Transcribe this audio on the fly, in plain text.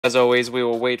As always, we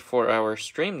will wait for our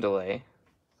stream delay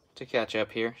to catch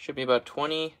up here. Should be about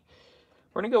 20.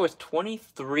 We're going to go with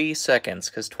 23 seconds,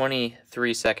 because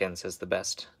 23 seconds is the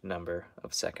best number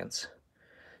of seconds.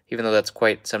 Even though that's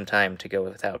quite some time to go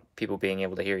without people being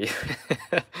able to hear you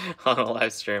on a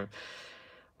live stream.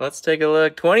 Let's take a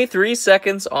look. 23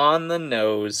 seconds on the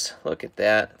nose. Look at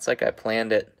that. It's like I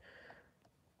planned it.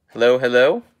 Hello,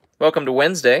 hello. Welcome to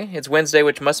Wednesday. It's Wednesday,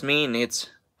 which must mean it's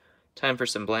time for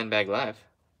some Blind Bag Live.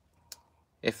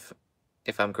 If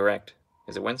I'm correct.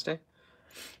 Is it Wednesday?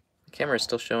 The camera is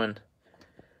still showing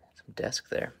some desk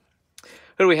there.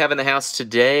 Who do we have in the house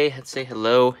today? Let's say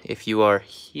hello if you are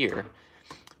here.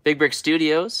 Big Brick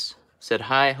Studios said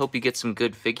hi. Hope you get some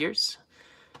good figures.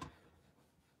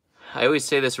 I always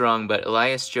say this wrong, but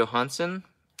Elias Johansson,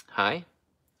 hi.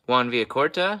 Juan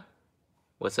Villacorta,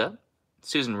 what's up?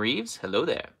 Susan Reeves, hello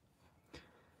there.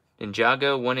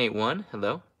 Ninjago181,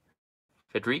 hello.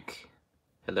 Federic,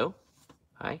 hello.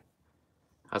 Hi.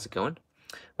 How's it going?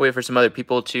 Wait for some other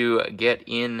people to get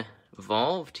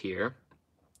involved here.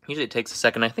 Usually it takes a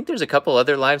second. I think there's a couple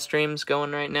other live streams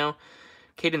going right now.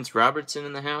 Cadence Robertson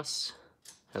in the house.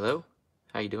 Hello.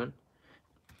 How you doing?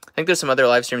 I think there's some other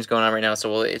live streams going on right now,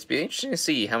 so it's be interesting to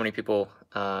see how many people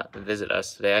visit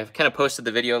us today. I've kind of posted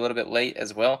the video a little bit late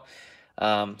as well,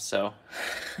 so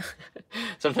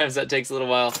sometimes that takes a little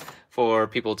while for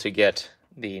people to get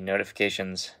the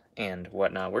notifications and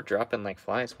whatnot. We're dropping like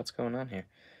flies. What's going on here?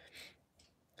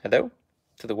 Hello?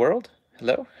 To the world?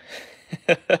 Hello?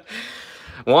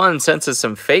 Juan senses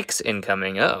some fakes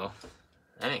incoming. Uh-oh.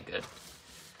 That ain't good.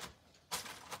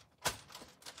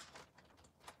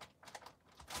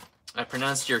 I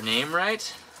pronounced your name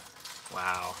right?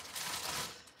 Wow.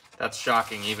 That's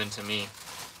shocking even to me.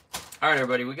 All right,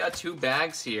 everybody, we got 2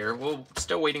 bags here. We're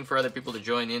still waiting for other people to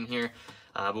join in here.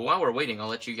 But while we're waiting, I'll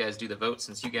let you guys do the vote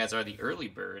since you guys are the early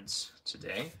birds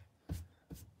today.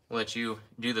 We'll let you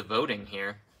do the voting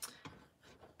here.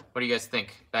 What do you guys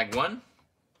think? Bag 1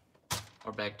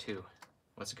 or bag 2?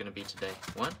 What's it going to be today?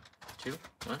 1, 2,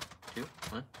 1, 2,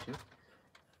 1, 2.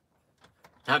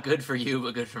 Not good for you,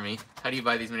 but good for me. How do you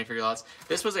buy these minifigure lots?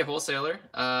 This was a wholesaler.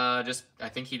 I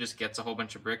think he just gets a whole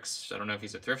bunch of bricks. I don't know if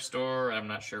he's a thrift store. I'm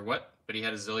not sure what, but he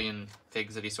had a zillion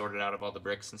figs that he sorted out of all the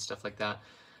bricks and stuff like that.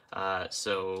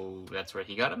 So that's where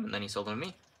he got them, and then he sold them to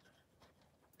me.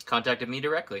 Contacted me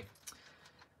directly.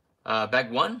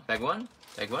 Bag 1, bag 1,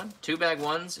 bag 1. 2 bag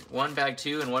 1s, 1 bag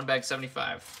 2, and 1 bag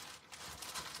 75.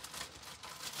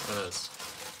 One of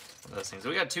those things.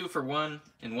 We got 2 for 1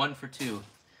 and 1 for 2.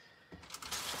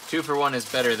 2 for 1 is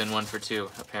better than 1 for 2,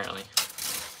 apparently.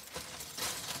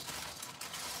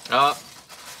 Oh,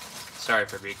 sorry,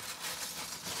 Frederic.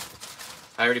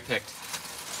 I already picked.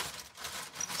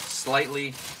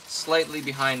 Slightly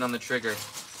behind on the trigger.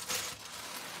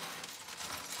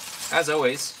 As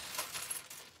always,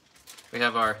 we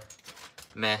have our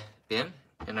meh bin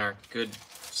and our good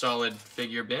solid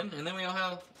figure bin, and then we all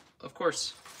have, of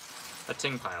course, a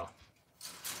ting pile.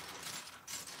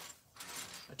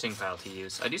 A ting pile to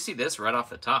use. I do see this right off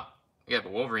the top. We have a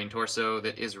Wolverine torso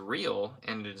that is real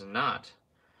and it is not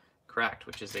cracked,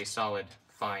 which is a solid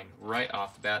find right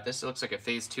off the bat. This looks like a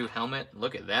Phase 2 helmet.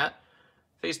 Look at that.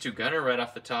 Phase 2 gunner right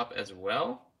off the top as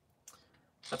well.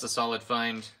 That's a solid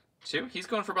find too. He's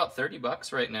going for about 30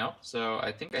 bucks right now, so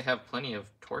I think I have plenty of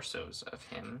torsos of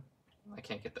him. I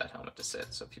can't get that helmet to sit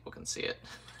so people can see it.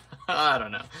 I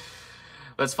don't know.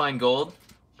 Let's find gold.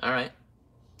 All right.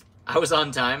 I was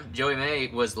on time. Joey May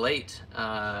was late,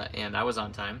 and I was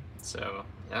on time. So,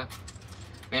 yeah.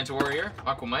 Manta Warrior,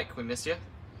 Aqua Mike, we miss you.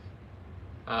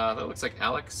 That looks like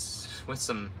Alex with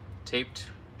some taped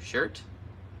shirt.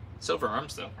 Silver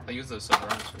arms, though. I use those silver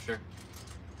arms for sure.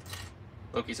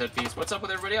 Loki's headpiece. What's up with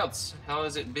everybody else? How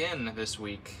has it been this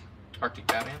week? Arctic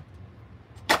Batman.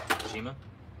 Shima.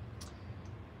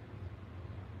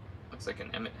 Looks like an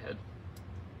Emmett head.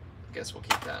 I guess we'll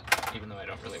keep that, even though I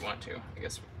don't really want to. I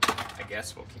guess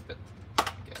we'll keep it.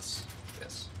 I guess.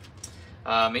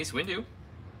 Mace Windu.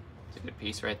 It's a good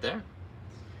piece right there.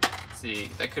 Let's see,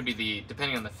 that could be the,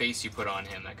 depending on the face you put on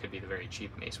him, that could be the very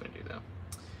cheap Mace Windu, though.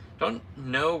 Don't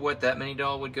know what that mini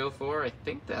doll would go for. I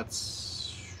think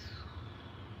that's,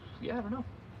 yeah, I don't know.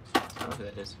 I don't know who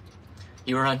that is.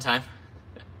 You were on time.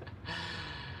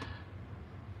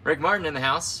 Rick Martin in the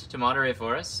house to moderate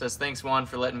for us. Says, thanks, Juan,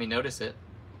 for letting me notice it.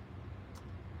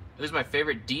 Who's my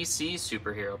favorite DC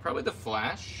superhero? Probably the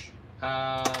Flash.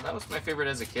 That was my favorite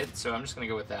as a kid, so I'm just going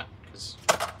to go with that, because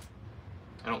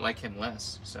I don't like him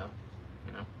less, so,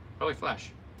 you know, probably Flash,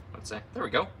 I'd say. There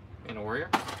we go. Manta Warrior.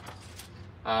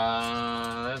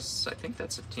 I think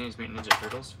that's a Teenage Mutant Ninja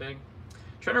Turtles fig.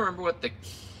 I'm trying to remember what the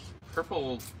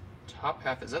purple top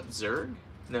half is. That Zurg?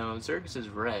 No, Zerg's is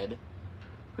red.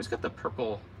 Who's got the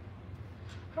purple?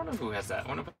 I don't know who has that. I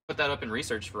want to put that up in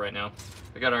research for right now.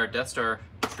 We got our Death Star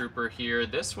trooper here.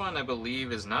 This one, I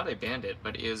believe, is not a bandit,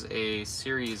 but is a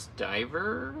series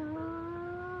diver,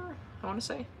 I want to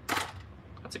say.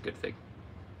 That's a good fig.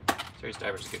 Series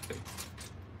diver's a good fig.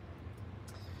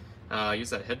 Use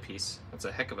that headpiece. That's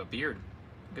a heck of a beard.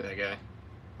 Look at that guy.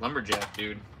 Lumberjack,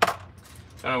 dude.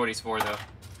 Don't know what he's for, though.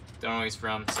 Don't know where he's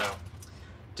from, so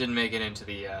didn't make it into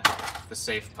the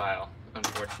safe pile,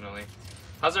 unfortunately.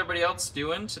 How's everybody else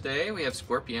doing today? We have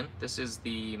Scorpion. This is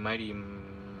the Mighty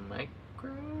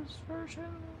LEGbrOs version?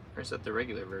 Or is that the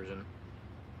regular version?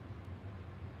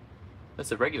 That's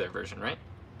the regular version, right?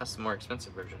 That's the more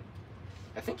expensive version.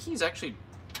 I think he's actually...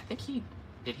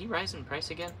 Did he rise in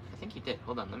price again? I think he did.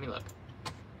 Hold on, let me look.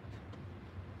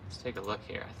 Let's take a look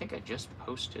here. I think I just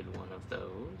posted one of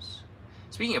those.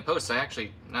 Speaking of posts, now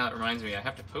that reminds me, I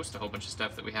have to post a whole bunch of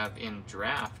stuff that we have in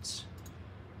drafts.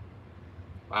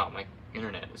 Wow, my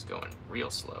internet is going real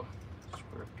slow.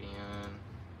 Scorpion.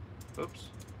 Oops.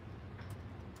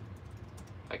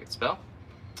 If I could spell.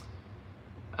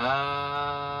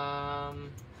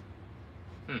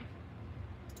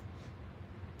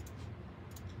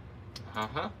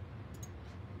 Uh-huh.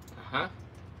 Uh-huh.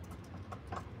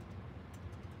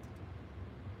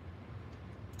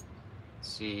 Let's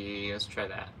see, let's try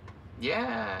that.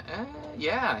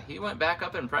 Yeah, he went back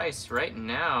up in price. Right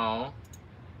now,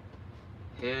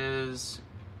 his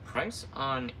price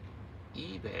on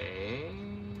eBay...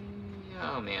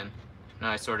 Oh, man. No,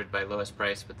 I sorted by lowest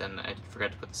price, but then I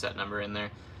forgot to put the set number in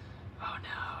there. Oh,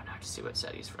 no. Now to see what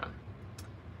set he's from.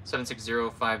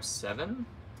 76057?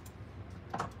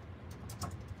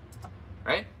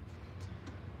 Right?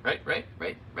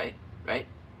 Right.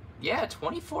 Yeah,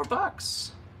 24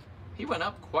 bucks. He went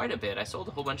up quite a bit. I sold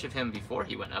a whole bunch of him before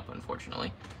he went up,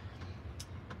 unfortunately.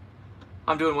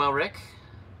 I'm doing well, Rick.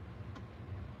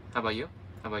 How about you?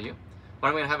 When am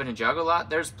I going to have a Ninjago lot?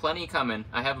 There's plenty coming.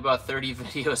 I have about 30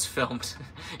 videos filmed.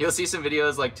 You'll see some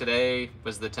videos like today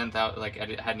was the 10,000, like I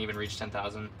hadn't even reached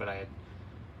 10,000, but I had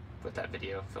put that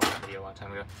video, filmed that video a long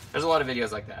time ago. There's a lot of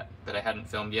videos like that I hadn't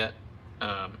filmed yet,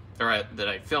 that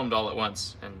I filmed all at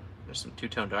once, and there's some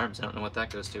two-toned arms. I don't know what that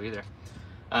goes to either.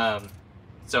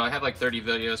 So I have like 30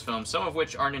 videos filmed, some of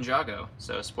which are Ninjago,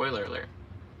 so spoiler alert.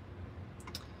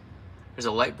 There's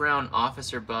a light brown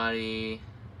officer body.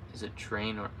 Is it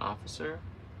train or officer?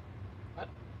 What?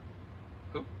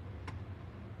 Who?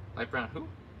 Light brown who?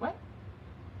 What?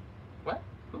 What?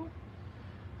 Who?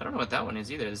 I don't know what that one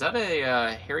is either. Is that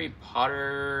a Harry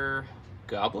Potter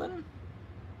goblin?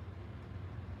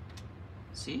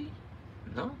 See?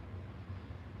 No?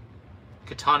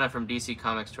 Katana from DC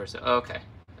Comics torso. Oh, okay.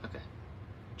 Okay.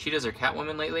 Cheetahs or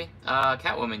Catwoman lately?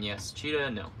 Catwoman, yes.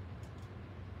 Cheetah, no.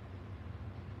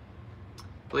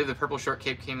 I believe the purple short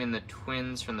cape came in the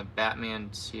twins from the Batman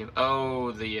team.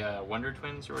 Oh, the Wonder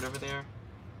Twins or whatever they are.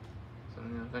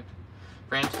 Something to that effect.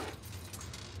 Brand.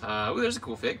 Oh, there's a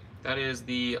cool fig. That is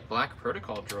the Black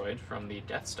Protocol droid from the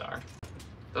Death Star.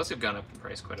 Those have gone up in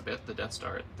price quite a bit, the Death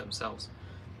Star themselves.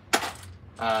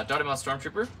 Dotted Mouse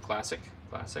Stormtrooper. Classic.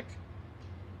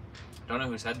 Don't know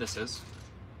whose head this is.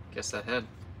 Guess that head.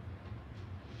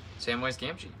 Samwise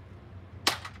Gamgee.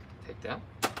 Take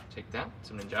that.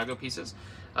 Some Ninjago pieces.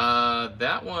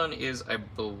 That one is, I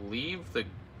believe, the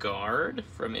guard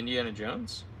from Indiana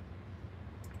Jones.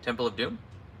 Temple of Doom,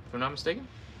 if I'm not mistaken.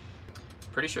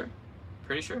 Pretty sure.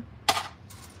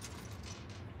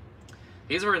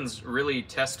 These ones really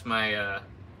test my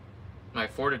my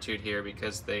fortitude here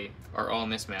because they are all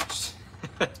mismatched.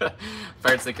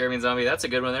 Pirates of the Caribbean Zombie, that's a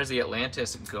good one. There's the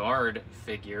Atlantis guard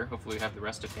figure. Hopefully we have the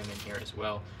rest of him in here as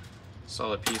well.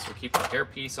 Solid piece. We'll keep the hair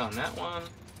piece on that one.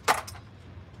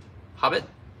 Hobbit.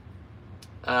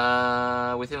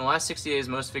 Within the last 60 days,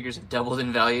 most figures have doubled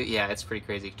in value. Yeah, it's pretty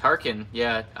crazy. Tarkin.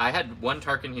 Yeah, I had one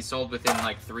Tarkin he sold within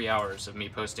like 3 hours of me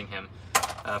posting him.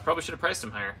 Probably should have priced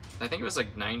him higher. I think it was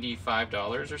like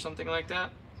 $95 or something like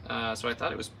that. So I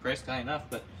thought it was priced high enough,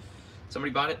 but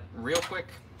somebody bought it real quick.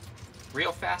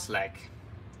 Real fast like.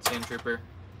 Sand Trooper.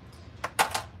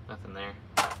 Nothing there.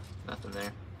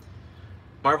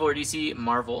 Marvel or DC?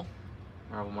 Marvel.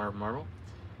 Marvel.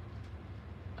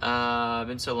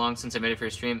 Been so long since I made it for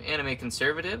your stream. Anime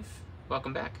Conservative,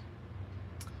 welcome back.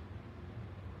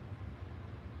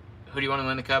 Who do you want to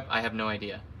win the cup? I have no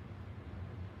idea.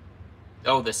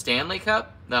 Oh, the Stanley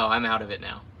Cup? No, I'm out of it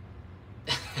now.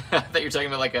 I thought you were talking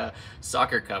about like a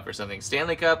soccer cup or something.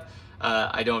 Stanley Cup,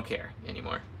 I don't care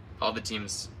anymore. All the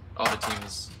teams are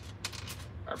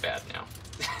bad now.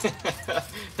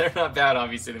 They're not bad,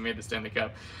 obviously, they made the Stanley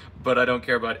Cup, but I don't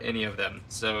care about any of them.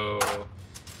 So,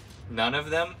 none of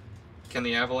them? Can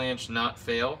the avalanche not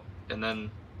fail? And then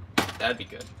that'd be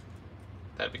good.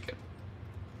 That'd be good.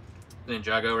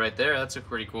 Ninjago right there. That's a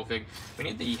pretty cool fig. We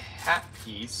need the hat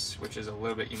piece, which is a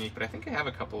little bit unique, but I think I have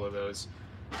a couple of those.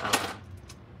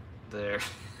 There.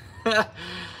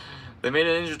 They made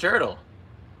a Ninja Turtle.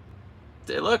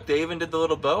 Look, they even did the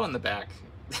little bow in the back.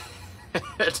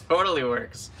 It totally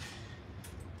works.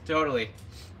 Totally.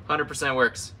 100%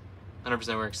 works.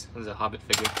 100% works. This is a Hobbit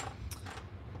figure.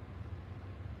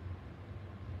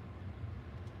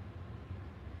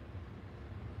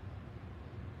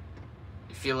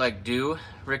 You feel like do,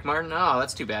 Rick Martin? Oh,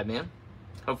 that's too bad, man.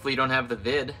 Hopefully you don't have the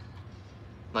vid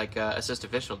like Assist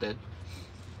Official did.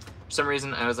 For some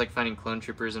reason, I was like finding clone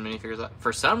troopers and minifigures.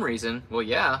 For some reason, well,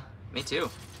 yeah, me too.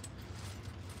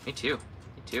 Me too.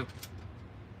 Me too.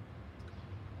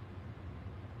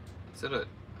 Is it a?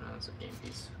 Oh, it's a game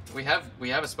piece. We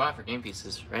have a spot for game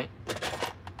pieces, right?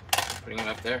 Putting it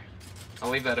up there.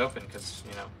 I'll leave that open because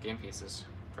you know game pieces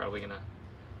probably gonna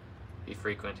be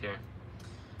frequent here.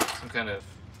 Some kind of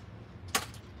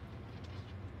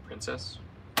princess,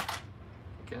 I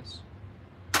guess.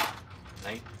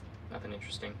 Knight. Nothing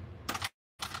interesting.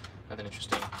 Nothing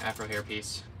interesting. Afro hair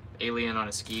piece. Alien on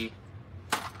a ski.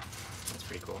 That's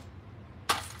pretty cool.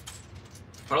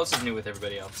 What else is new with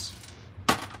everybody else?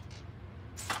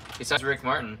 Besides Rick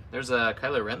Martin, there's a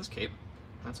Kylo Ren's cape.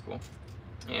 That's cool.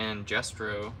 And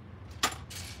Jestro.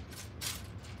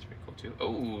 That's pretty cool too.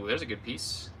 Oh, there's a good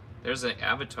piece. There's an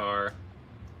Avatar.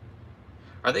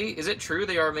 Are they? Is it true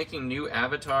they are making new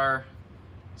Avatar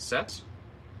sets?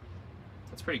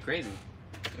 That's pretty crazy.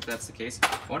 If that's the case,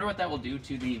 I wonder what that will do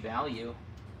to the value.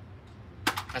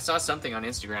 I saw something on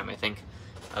Instagram, I think,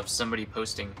 of somebody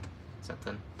posting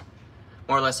something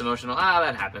more or less emotional. Ah,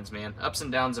 that happens, man. Ups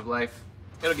and downs of life.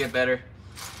 It'll get better.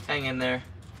 Hang in there.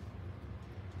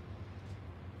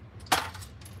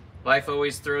 Life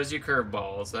always throws you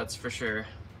curveballs, that's for sure.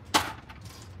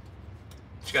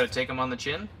 Just gotta take them on the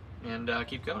chin and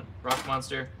keep going. Rock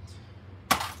Monster.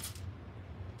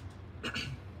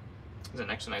 There's an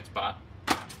Exonite spot.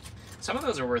 Some of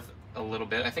those are worth a little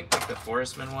bit. I think like the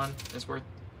Forestman one is worth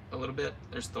a little bit.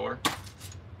 There's Thor.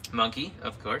 Monkey,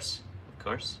 of course. Of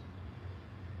course.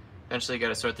 Eventually you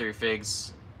gotta sort through your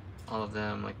figs. All of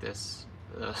them like this.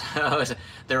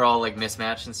 They're all like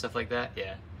mismatched and stuff like that.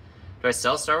 Yeah. Do I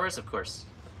sell Star Wars? Of course.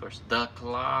 Of course. The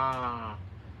Claw.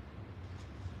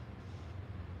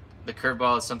 The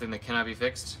curveball is something that cannot be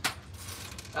fixed.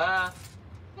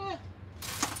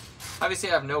 Obviously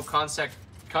I have no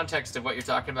context of what you're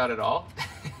talking about at all.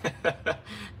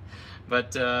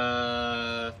 But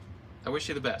I wish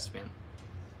you the best, man.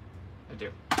 I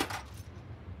do.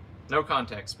 No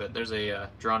context, but there's a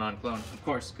drawn-on clone. Of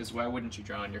course, because why wouldn't you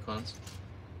draw on your clones?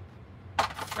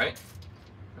 Right?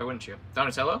 Why wouldn't you?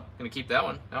 Donatello? Gonna keep that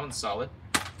one. That one's solid.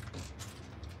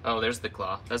 Oh, there's the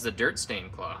claw. That's the dirt stain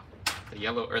claw. The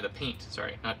yellow, or the paint,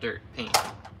 sorry, not dirt, paint.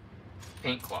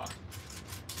 Paint claw.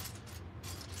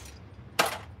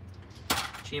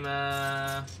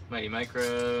 Chima, Mighty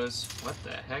Micros. What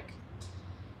the heck?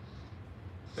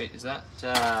 Wait, is that,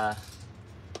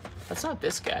 that's not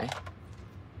this guy.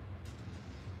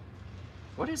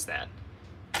 What is that?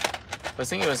 I was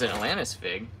thinking it was an Atlantis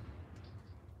fig.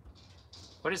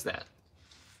 What is that?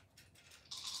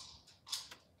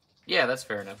 Yeah, that's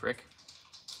fair enough, Rick.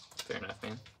 Fair enough,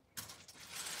 man.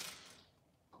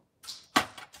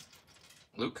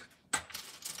 Luke.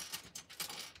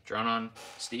 Drawn on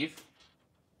Steve.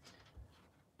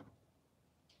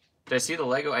 Did I see the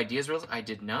Lego Ideas Reels? I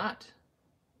did not.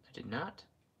 I did not.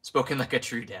 Spoken like a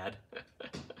true dad.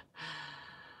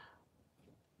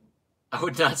 I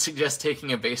would not suggest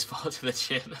taking a baseball to the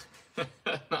chin.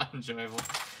 Not enjoyable.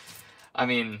 I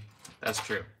mean, that's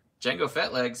true. Django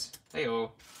Fett Legs.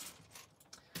 Hey-oh.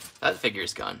 That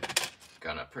figure's gone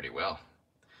up pretty well.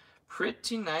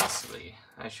 Pretty nicely,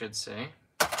 I should say.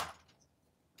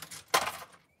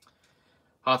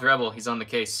 Hoth Rebel, he's on the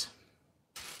case.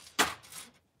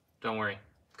 Don't worry.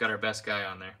 Got our best guy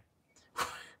on there.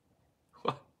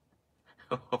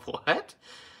 What?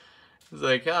 It's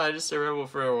like, oh, just a rebel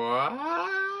for a while.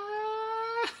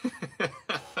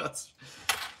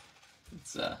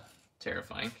 It's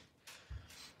terrifying.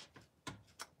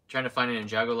 Trying to find an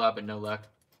Ninjago lot, but no luck.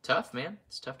 Tough, man.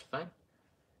 It's tough to find.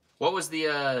 What was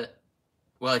the,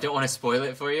 well, I don't want to spoil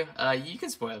it for you. You can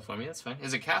spoil it for me. That's fine.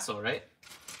 Is it Castle, right?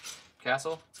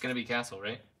 Castle? It's going to be Castle,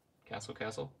 right? Castle.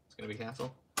 It's going to be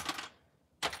Castle.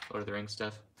 Lord of the Rings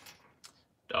stuff.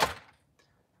 Dog.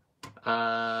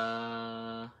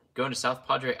 Going to South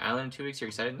Padre Island in 2 weeks. You're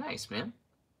excited? Nice, man.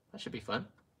 That should be fun.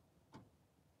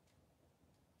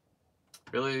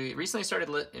 Really recently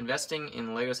started investing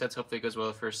in Lego sets. Hopefully it goes well.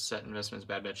 The first set investment is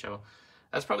Bad Bet Show.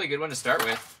 That's probably a good one to start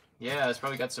with. Yeah, it's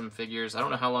probably got some figures. I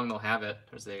don't know how long they'll have it.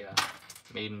 There's the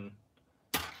maiden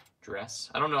dress.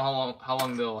 I don't know how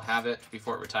long they'll have it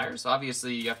before it retires.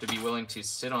 Obviously, you have to be willing to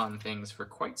sit on things for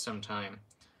quite some time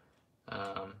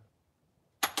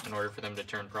in order for them to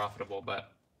turn profitable.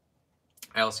 But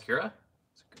Alice Kira,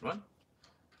 it's a good one.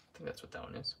 I think that's what that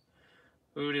one is.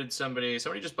 Who did somebody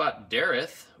just bought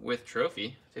Dareth with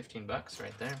trophy, 15 bucks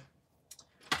right there.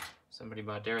 Somebody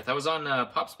bought Dareth. That was on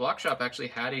Pop's Block Shop. Actually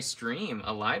had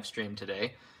a live stream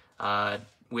today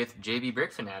with JB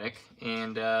Brick Fanatic,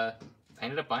 and I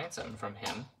ended up buying something from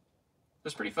him. It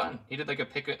was pretty fun. He did like a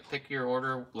pick your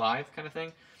order live kind of thing.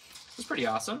 It was pretty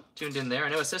awesome. Tuned in there. I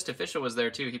know Assist Official was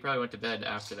there too. He probably went to bed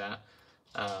after that.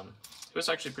 It was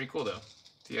actually pretty cool though.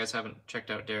 If you guys haven't checked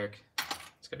out Derek,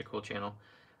 he's got a cool channel.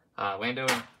 Lando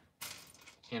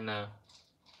in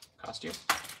costume.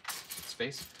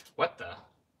 Space. What the?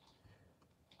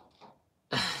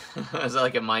 Is that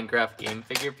like a Minecraft game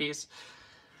figure piece?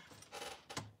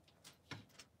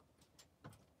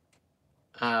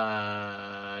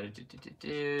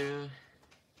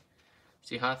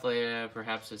 See Hothleia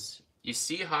perhaps is... You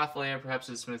see Hothleia perhaps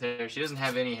is smooth hair. She doesn't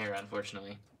have any hair,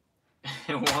 unfortunately.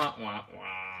 Wah, wah,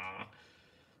 wah.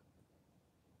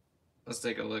 Let's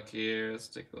take a look here. Let's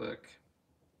take a look.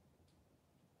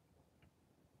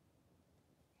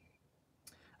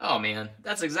 Oh man,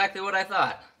 that's exactly what I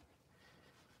thought.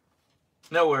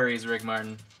 No worries, Rick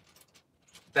Martin.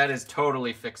 That is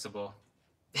totally fixable.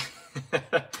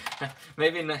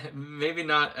 maybe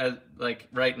not like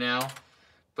right now,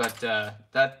 but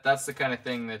that's the kind of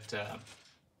thing that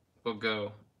will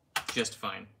go just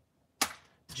fine.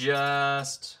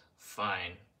 Just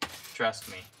fine. Trust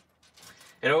me.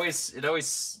 It always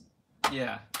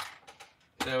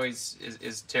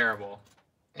is terrible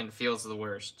and feels the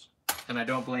worst. And I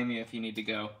don't blame you if you need to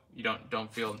go. You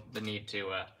don't feel the need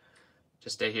to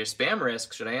just stay here. Spam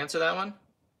risk. Should I answer that one?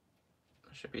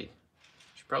 Should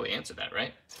probably answer that,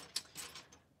 right?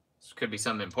 This could be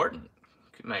something important.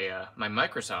 My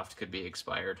Microsoft could be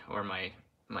expired, or my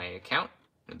account,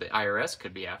 the IRS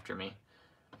could be after me.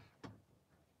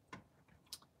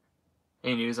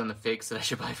 Any news on the fakes that I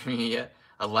should buy from you yet?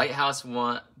 A lighthouse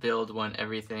build one,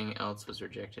 everything else was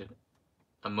rejected.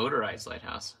 A motorized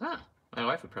lighthouse. Huh. My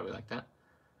wife would probably like that.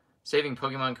 Saving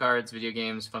Pokemon cards, video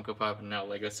games, Funko Pop, and now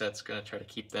Lego sets. Gonna try to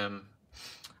keep them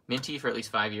minty for at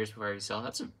least 5 years before I resell.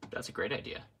 That's a great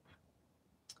idea.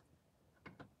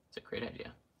 It's a great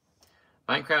idea.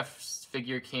 Minecraft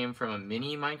figure came from a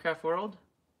mini Minecraft world.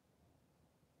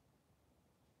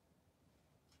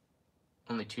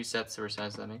 Only 2 sets that were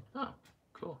sized that made. Oh,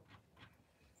 cool.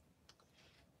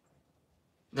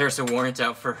 There's a warrant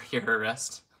out for your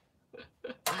arrest.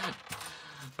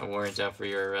 A warrant out for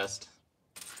your arrest.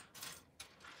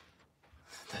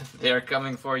 They are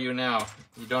coming for you now.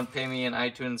 You don't pay me in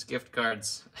iTunes gift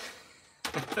cards.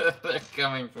 They're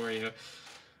coming for you.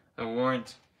 A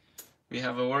warrant. We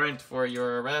have a warrant for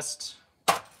your arrest.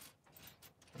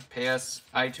 Pay us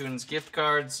iTunes gift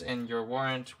cards and your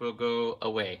warrant will go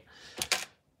away.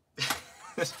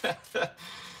 I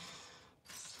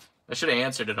should have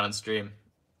answered it on stream.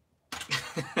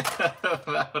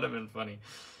 That would have been funny.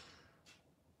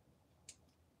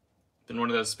 Been one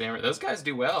of those spammers. Those guys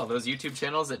do well. Those YouTube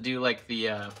channels that do like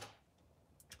the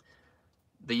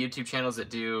YouTube channels that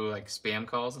do like spam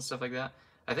calls and stuff like that.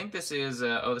 I think this is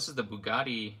oh, this is the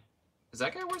Bugatti. Is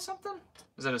that guy worth something?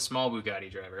 Is that a small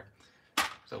Bugatti driver?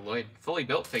 So Lloyd, fully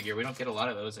built figure. We don't get a lot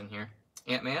of those in here.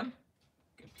 Ant-Man,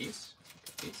 good piece.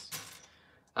 Good piece.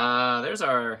 There's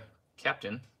our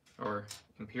captain or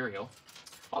Imperial.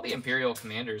 All the Imperial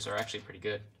commanders are actually pretty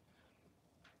good.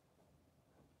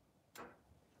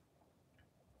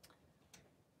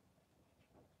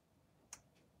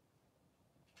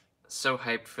 So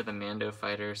hyped for the Mando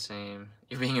fighter, same.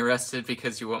 You're being arrested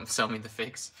because you won't sell me the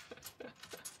fakes.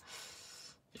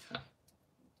 Yeah.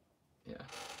 Yeah.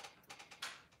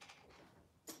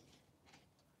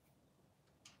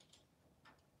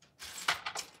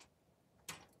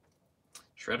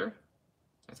 Shredder,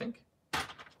 I think.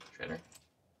 Shredder.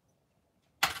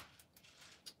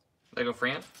 Lego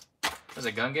Fran. There's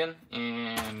a Gungan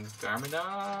and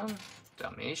Garmadon.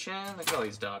 Dalmatian. Look at all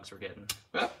these dogs we're getting.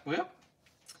 Yep.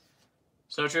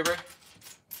 Snowtrooper.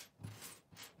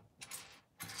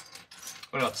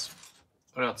 What else?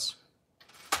 What else?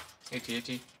 AT-AT.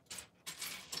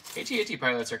 AT-AT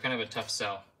pilots are kind of a tough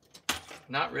sell.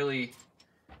 Not really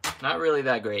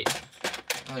that great.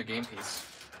 Another game piece.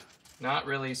 Not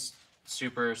really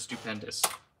super stupendous.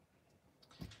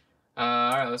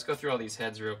 Alright, let's go through all these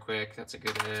heads real quick. That's a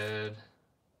good head.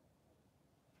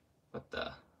 What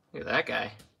the? Look at that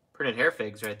guy. Printed hair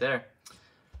figs right there.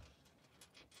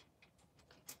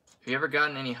 Have you ever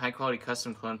gotten any high-quality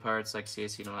custom clone parts like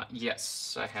CAC and a lot?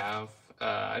 Yes, I have.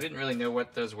 I didn't really know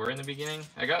what those were in the beginning.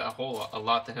 I got a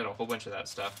lot that had a whole bunch of that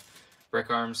stuff.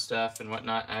 Brick arm stuff and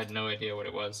whatnot. I had no idea what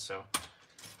it was, so I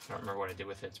don't remember what I did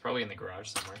with it. It's probably in the garage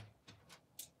somewhere.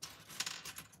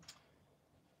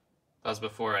 That was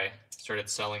before I started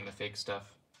selling the fake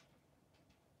stuff.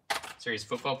 Series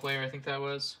football player, I think that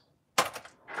was.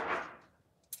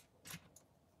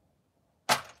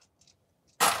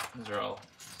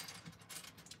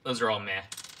 Those are all meh.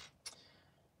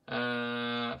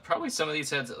 Probably some of these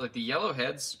heads, like the yellow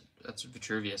heads, that's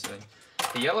Vitruvius, I think.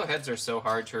 The yellow heads are so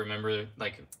hard to remember,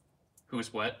 like,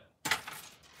 who's what,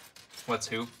 what's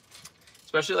who.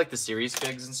 Especially like the series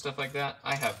figs and stuff like that.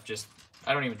 I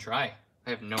don't even try. I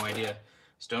have no idea.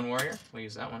 Stone Warrior, we'll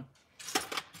use that one.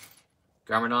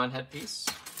 Garmadon headpiece,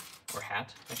 or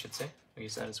hat, I should say. We'll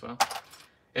use that as well.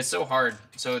 It's so hard.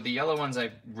 So the yellow ones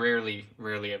I rarely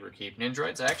ever keep.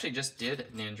 Nindroids, I actually just did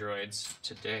Nindroids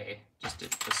today. Just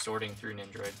did the sorting through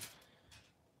Nindroid.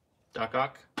 Doc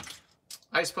Ock.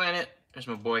 Ice Planet, there's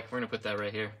my boy. We're gonna put that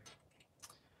right here.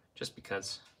 Just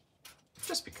because.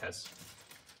 Just because.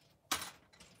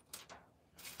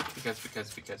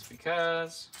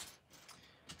 Because.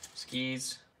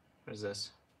 Skis. What is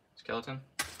this? Skeleton?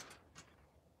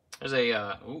 There's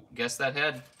a, ooh, guess that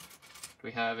head. Do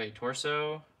we have a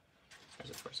torso? There's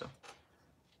a torso.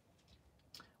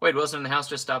 Wade Wilson in the house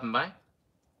just stopping by.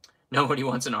 Nobody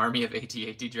wants an army of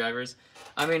AT-AT drivers.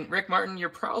 I mean, Rick Martin, you're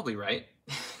probably right.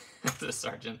 The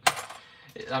sergeant.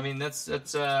 I mean, that's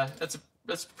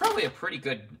probably a pretty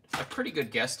good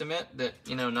guesstimate that,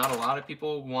 you know, not a lot of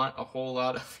people want a whole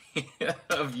lot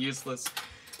of useless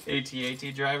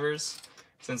AT-AT drivers,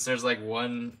 since there's like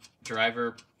one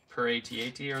driver per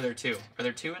AT-AT, or are there two? Are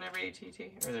there two in every AT-AT,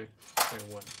 or are there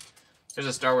one? There's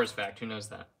a Star Wars fact. Who knows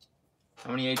that?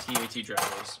 How many AT-AT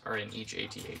drivers are in each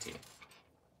AT-AT?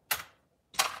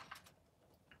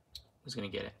 Who's gonna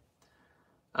get it?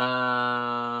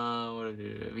 Have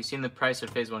you seen the price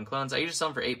of Phase 1 clones? I usually sell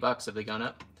them for $8 if they gone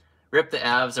up. Rip the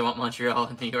Avs. I want Montreal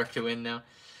and New York to win now.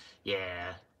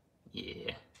 Yeah.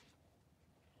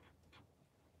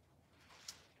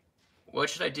 What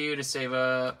should I do to save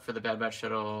up for the Bad Batch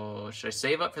Shuttle? Should I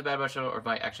save up for the Bad Batch Shuttle or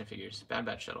buy action figures? Bad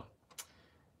Batch Shuttle.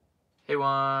 Hey,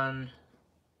 Juan.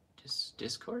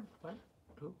 Discord? What?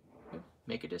 Who?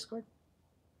 Make a Discord?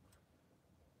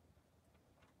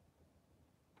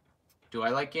 Do I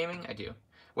like gaming? I do.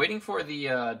 Waiting for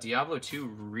the Diablo 2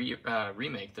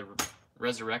 remake, the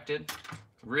Resurrected.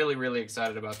 Really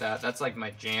excited about that. That's like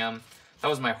my jam. That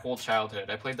was my whole childhood.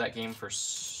 I played that game for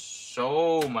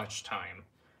so much time.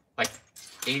 Like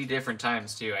 80 different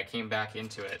times too. I came back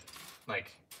into it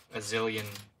like a zillion,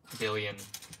 billion,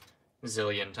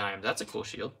 zillion times. That's a cool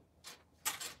shield.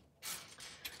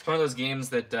 It's one of those games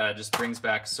that just brings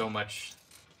back so much,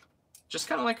 just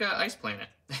kind of like a Ice Planet.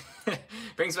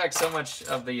 Brings back so much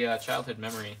of the childhood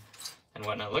memory and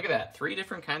whatnot. Look at that. 3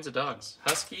 different kinds of dogs.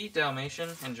 Husky, Dalmatian,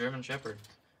 and German Shepherd.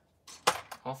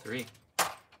 All 3.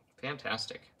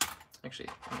 Fantastic. Actually,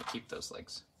 I'm going to keep those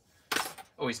legs.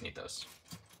 Always need those.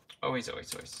 Always. Do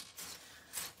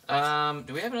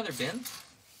we have another bin?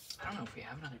 I don't know if we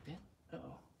have another bin.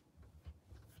 Uh-oh.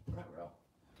 Ruh-roh.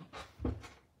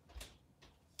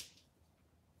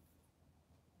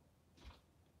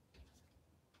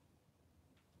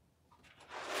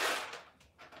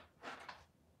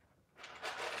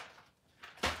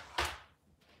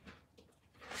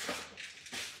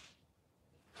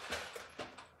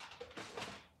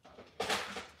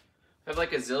 I have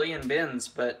like a zillion bins,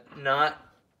 but not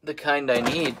the kind I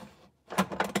need.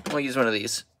 I'll use one of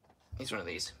these. Use one of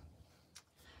these.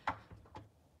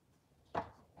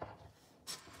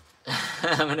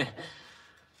 I'm gonna.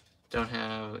 Don't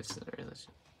have. It's not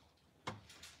realistic.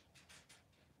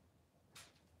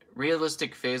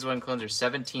 Realistic Phase 1 clones are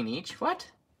 17 each? What?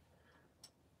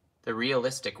 The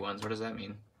realistic ones, what does that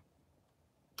mean?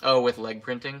 Oh, with leg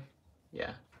printing?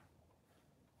 Yeah.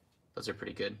 Those are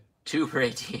pretty good. 2 per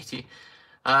AT-AT.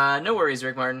 No worries,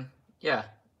 Rick Martin. Yeah.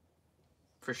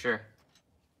 For sure.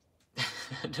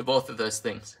 To both of those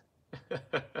things.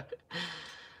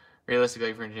 Realistic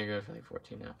leg printing, you're going for like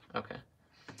 14 now. Okay.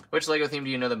 Which LEGO theme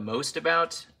do you know the most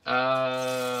about?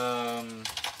 I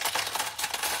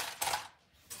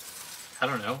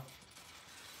don't know.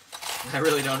 I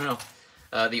really don't know.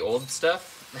 The old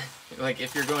stuff? Like,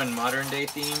 if you're going modern day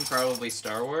theme, probably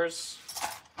Star Wars.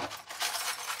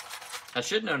 I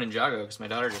should know Ninjago, because my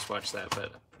daughter just watched that,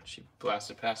 but she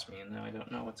blasted past me, and now I don't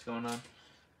know what's going on.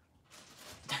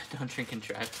 Don't drink and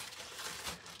drive.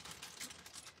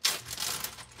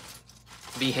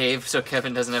 Behave so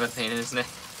Kevin doesn't have a pain in his neck.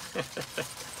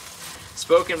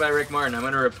 Spoken by Rick Martin. I'm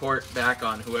going to report back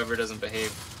on whoever doesn't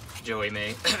behave. Joey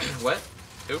May. What?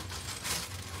 Who?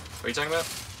 What are you talking about?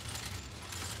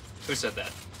 Who said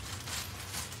that?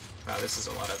 Wow, this is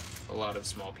a lot of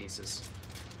small pieces.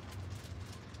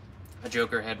 A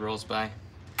Joker head rolls by.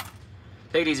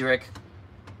 Take it easy, Rick.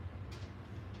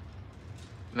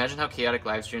 Imagine how chaotic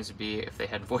live streams would be if they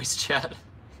had voice chat.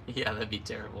 Yeah, that'd be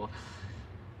terrible.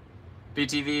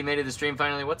 BTV made it to the stream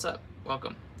finally. What's up?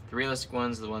 Welcome. The realistic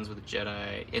ones are the ones with the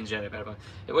Jedi in Jedi Battle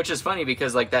Pack. Which is funny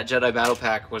because like that Jedi Battle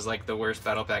Pack was like the worst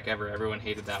Battle Pack ever. Everyone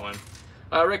hated that one.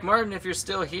 Rick Martin, if you're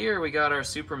still here, we got our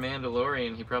Super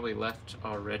Mandalorian. He probably left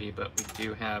already, but we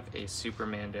do have a Super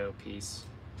Mando piece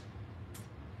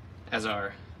as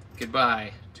our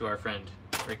goodbye to our friend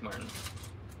Rick Martin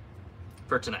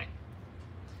for tonight.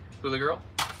 Hula Girl,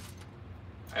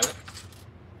 Pilot,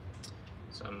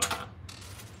 some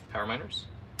Power Miners,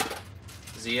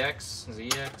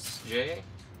 ZXJ.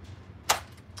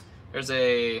 There's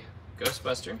a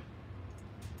Ghostbuster.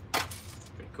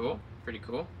 Pretty cool, pretty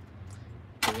cool.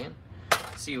 Brilliant.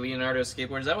 See Leonardo's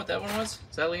skateboard. Is that what that one was?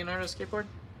 Is that Leonardo's skateboard?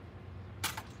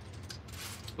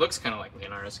 Looks kind of like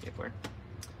Leonardo's skateboard.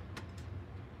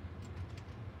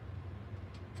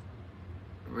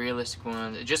 Realistic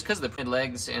one. Just because the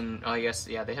legs and, oh yes,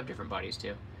 yeah, they have different bodies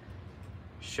too.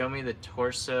 Show me the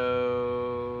torso.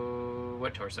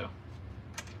 What torso?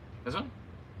 This one?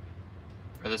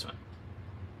 Or this one?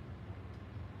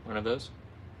 One of those?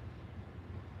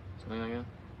 Something like that?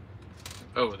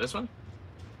 Oh, this one?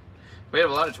 We have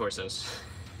a lot of torsos.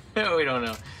 We don't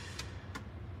know.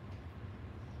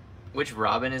 Which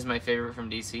Robin is my favorite from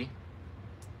DC?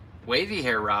 Wavy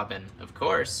hair Robin, of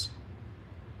course.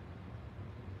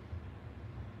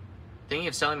 Thinking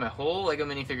of selling my whole Lego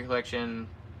minifigure collection.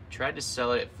 Tried to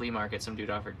sell it at flea market. Some dude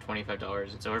offered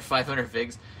 $25. It's over 500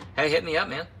 figs. Hey, hit me up,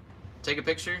 man. Take a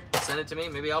picture, send it to me.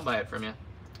 Maybe I'll buy it from you.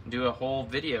 Do a whole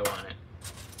video on it.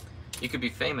 You could be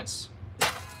famous.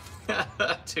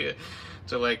 to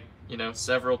like, you know,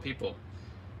 several people.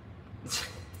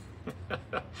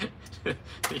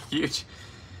 Huge.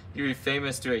 You'd be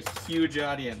famous to a huge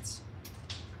audience.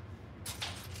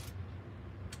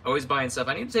 Always buying stuff.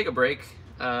 I need to take a break,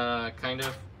 kind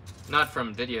of. Not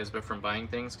from videos, but from buying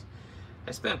things.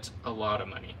 I spent a lot of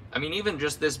money. I mean, even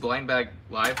just this blind bag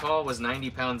live haul was 90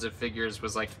 pounds of figures,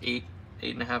 was like eight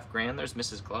and a half grand. There's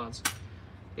Mrs. Claus.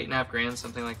 8.5 grand,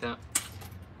 something like that.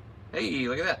 Hey,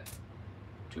 look at that.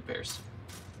 2 pairs.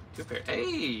 2 pairs.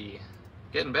 Hey,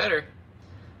 getting better.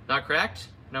 Not cracked.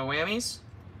 No whammies.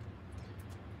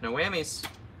 No whammies.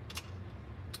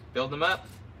 Building them up.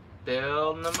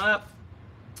 Building them up.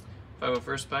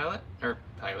 501st pilot, or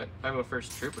pilot,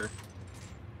 501st trooper.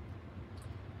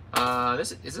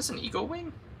 Is this an eagle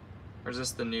wing? Or is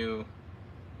this the new,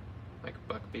 like,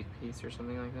 buckbeak piece or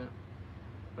something like that?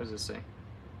 What does this say?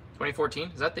 2014?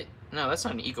 Is that the, no, that's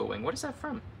not an eagle wing. What is that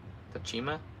from? The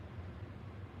Chima?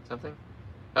 Something?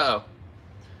 Uh-oh.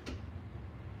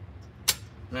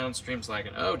 Now stream's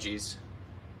lagging. Oh, geez.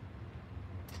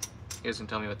 You guys can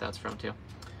tell me what that's from, too.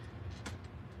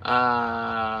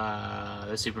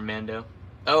 The Super Mando.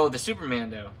 Oh, the Super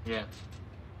Mando. Yeah.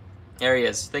 There he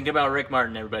is. Thinking about Rick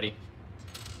Martin, everybody.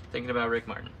 Thinking about Rick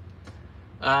Martin.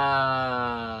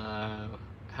 How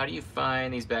do you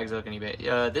find these bags on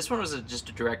eBay? This one was just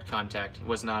a direct contact. It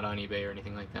was not on eBay or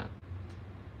anything like that.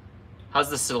 How's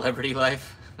the celebrity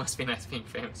life? Must be nice being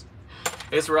famous.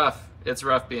 It's rough. It's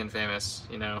rough being famous,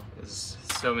 you know. There's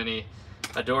so many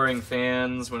adoring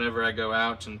fans whenever I go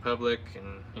out in public,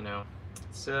 and, you know,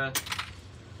 it's a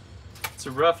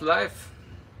rough life,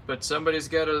 but somebody's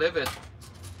got to live it.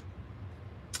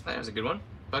 That was a good one.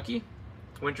 Bucky,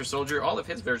 Winter Soldier. All of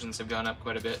his versions have gone up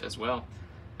quite a bit as well.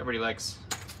 Everybody likes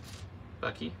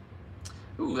Bucky.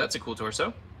 Ooh, that's a cool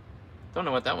torso. Don't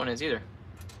know what that one is either.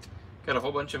 Got a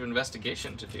whole bunch of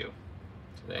investigation to do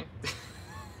today.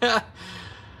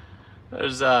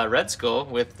 There's Red Skull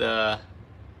with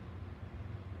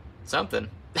something.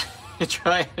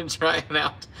 trying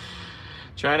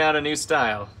out a new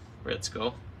style. Red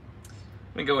Skull.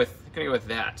 I'm gonna go with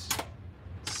that.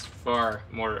 It's far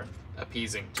more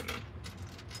appeasing to me.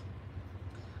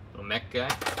 Little mech guy.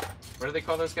 What do they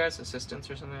call those guys? Assistants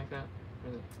or something like that? I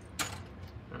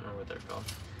don't remember what they're called.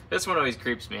 This one always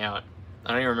creeps me out. I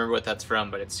don't even remember what that's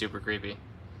from, but it's super creepy.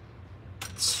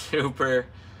 Super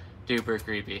duper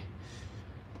creepy.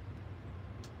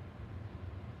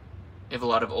 I have a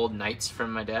lot of old knights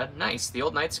from my dad. Nice. The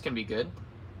old knights can be good.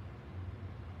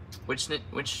 Which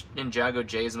Ninjago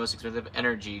J is the most expensive?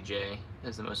 Energy J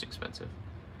is the most expensive.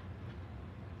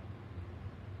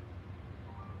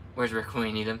 Where's Rick when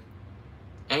we need him?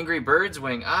 Angry Birds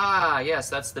wing. Ah, yes,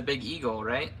 that's the big eagle,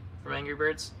 right? From Angry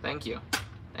Birds. Thank you.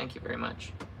 Thank you very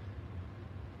much.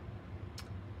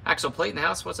 Axel Plate in the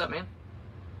house. What's up, man?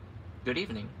 Good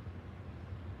evening.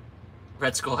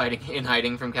 Red Skull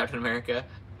hiding from Captain America.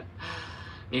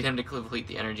 Need him to complete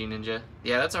the Energy Ninja.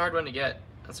 Yeah, that's a hard one to get.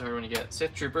 That's a hard one to get.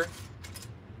 Sith Trooper.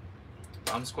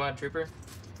 Bomb Squad Trooper.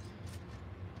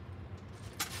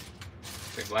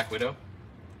 Big Black Widow.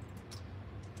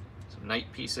 Some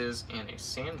Knight pieces and a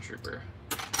Sand Trooper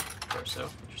torso.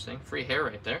 Interesting. Free hair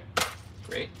right there.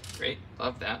 Great, great.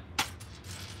 Love that.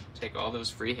 Take all those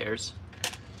free hairs.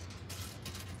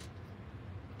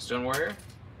 Stone Warrior.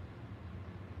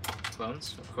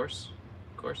 Clones, of course.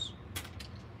 Of course.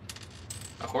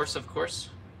 A horse, of course.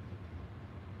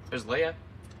 There's Leia.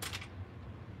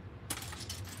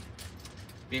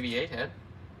 BB-8 head.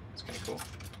 It's kind of cool.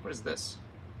 What is this?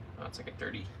 Oh, it's like a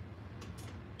dirty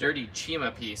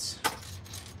Chima piece.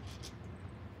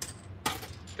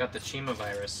 Got the Chima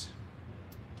virus.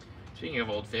 Speaking of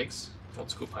old figs, old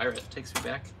school pirate takes me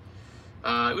back.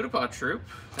 Utapau Troop.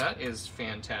 That is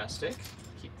fantastic.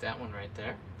 Keep that one right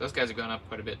there. Those guys have gone up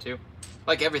quite a bit too.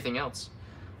 Like everything else.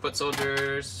 Foot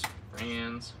Soldiers,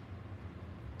 Brands.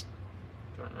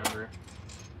 Don't remember.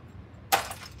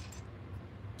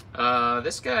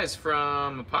 This guy's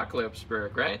from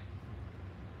Apocalypseburg, right?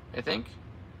 I think.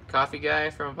 Coffee guy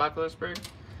from Apocalypseburg.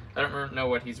 I don't know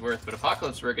what he's worth, but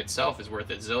Apocalypseburg itself is worth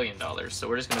 $1 zillion, so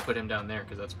we're just going to put him down there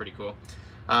because that's pretty cool.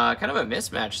 Kind of a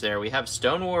mismatch there. We have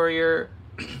Stone Warrior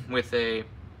with a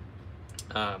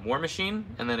War Machine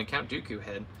and then a Count Dooku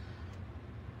head.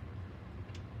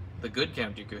 The good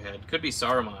Count Dooku head. Could be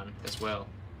Saruman as well.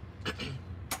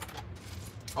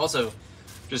 Also,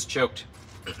 just choked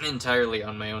entirely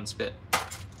on my own spit.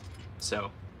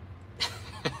 So,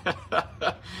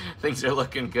 things are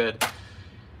looking good.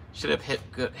 Should have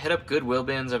hit up Goodwill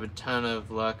bins. I have a ton of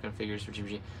luck on figures for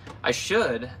GBG. I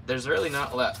should. There's really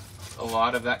not a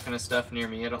lot of that kind of stuff near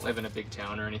me. I don't live in a big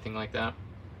town or anything like that.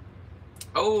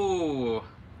 Oh,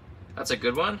 that's a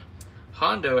good one.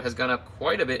 Hondo has gone up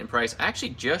quite a bit in price. I actually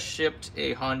just shipped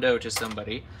a Hondo to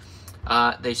somebody.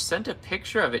 They sent a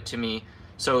picture of it to me.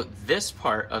 So this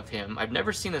part of him, I've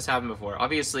never seen this happen before.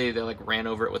 Obviously, they like ran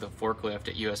over it with a forklift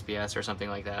at USPS or something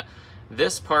like that.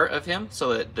 This part of him,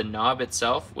 so that the knob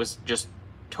itself was just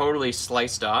totally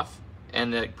sliced off,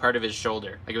 and the part of his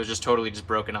shoulder, like it was just totally just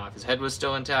broken off. His head was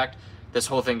still intact. This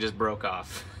whole thing just broke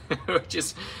off, which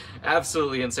is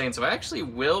absolutely insane. So I actually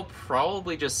will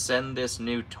probably just send this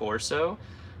new torso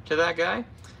to that guy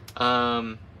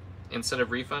instead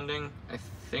of refunding. I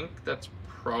think that's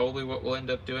probably what we'll end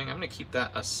up doing. I'm going to keep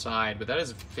that aside, but that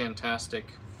is a fantastic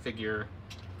figure.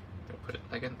 I'm gonna put it,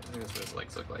 I think that's what his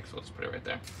legs look like, so we'll just put it right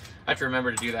there. I have to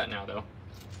remember to do that now, though.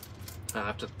 I'll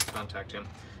have to contact him.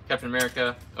 Captain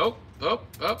America. Oh,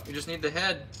 you just need the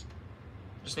head.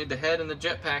 Just need the head and the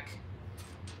jetpack.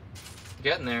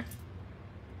 Getting there.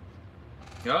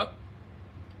 Yup.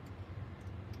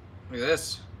 Look at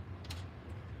this.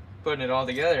 Putting it all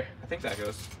together. I think that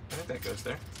goes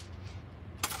there.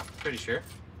 Pretty sure.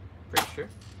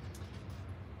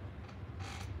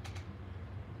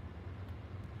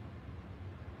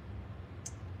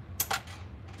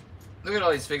 Look at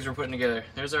all these figs we're putting together.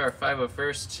 There's our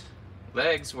 501st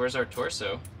legs. Where's our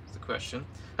torso? Is the question.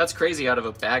 That's crazy out of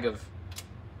a bag of...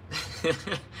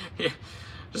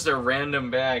 just a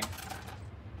random bag.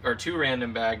 Or 2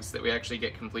 random bags that we actually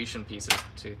get completion pieces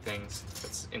to things.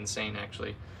 That's insane,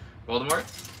 actually. Voldemort.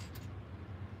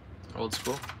 Old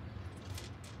school.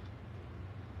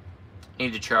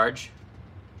 Need to charge.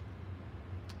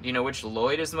 Do you know which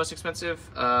Lloyd is the most expensive?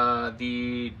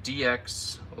 The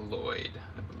DX Lloyd,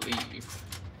 I believe.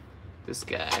 This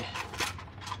guy.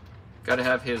 Gotta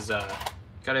have his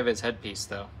headpiece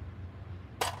though,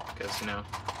 because you know,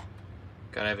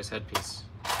 gotta have his headpiece.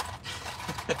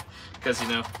 Because you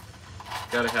know,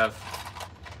 gotta have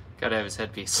his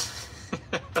headpiece.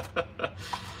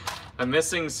 I'm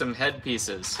missing some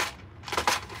headpieces.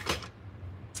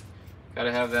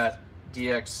 Gotta have that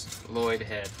DX Lloyd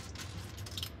head.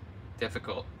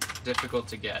 Difficult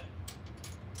to get.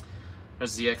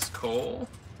 There's ZX Cole.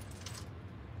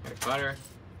 Harry Potter.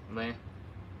 Lay.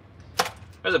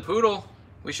 There's a poodle.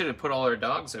 We should have put all our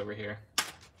dogs over here.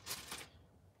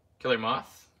 Killer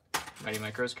Moth. Mighty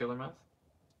Micros Killer Moth.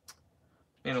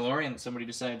 Mandalorian that somebody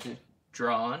decided to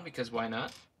draw on because why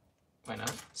not? Why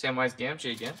not? Samwise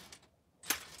Gamgee again.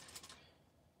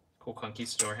 Cool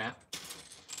Conquistador hat.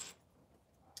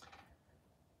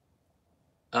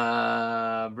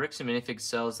 Bricks and Minifig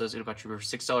sells those Utapau Troopers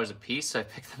for $6 a piece. So I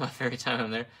pick them up every time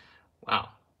I'm there. Wow.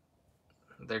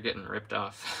 they're getting ripped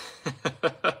off.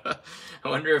 I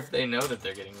wonder if they know that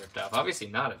they're getting ripped off. Obviously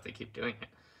not if they keep doing it.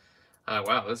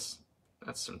 Wow, that's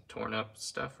some torn up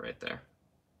stuff right there.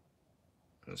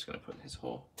 I'm just gonna put his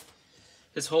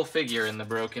whole figure in the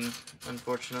broken,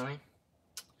 unfortunately.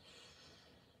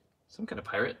 Some kind of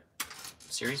pirate,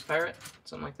 series pirate,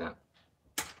 something like that.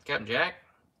 Captain Jack,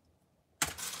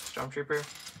 Stormtrooper,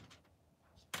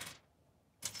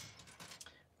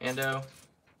 Mando,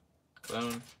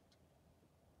 Clone,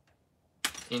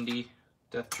 Indy,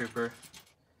 Death Trooper.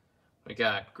 We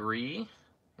got Gree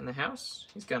in the house.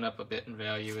 He's gone up a bit in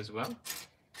value as well.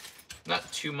 Not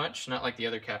too much, not like the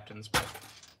other captains, but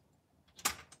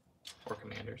or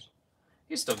commanders.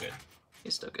 He's still good.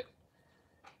 He's still good.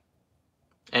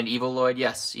 And Evil Lloyd,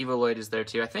 yes, Evil Lloyd is there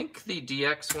too. I think the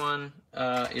DX one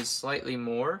is slightly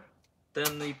more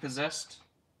than the possessed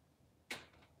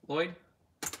Lloyd,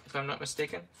 if I'm not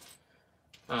mistaken.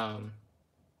 Nothing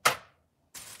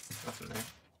there.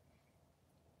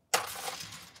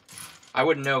 I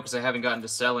wouldn't know because I haven't gotten to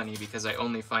sell any because I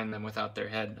only find them without their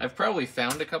head. I've probably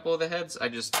found a couple of the heads. I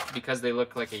just, because they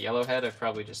look like a yellow head, I've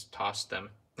probably just tossed them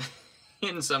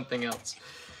in something else.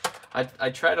 I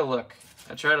try to look.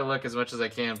 I try to look as much as I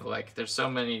can, but like there's so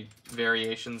many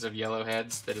variations of yellow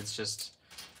heads that it's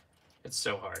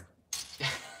so hard.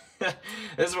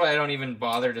 This is why I don't even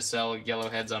bother to sell yellow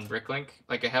heads on Bricklink.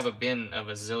 Like I have a bin of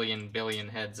a zillion billion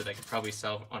heads that I could probably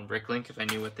sell on Bricklink if I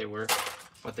knew what they were,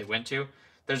 what they went to.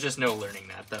 There's just no learning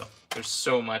that though. There's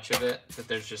so much of it that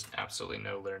there's just absolutely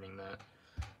no learning that.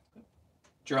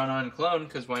 Drawn on clone,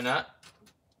 because why not?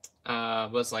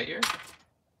 Buzz Lightyear.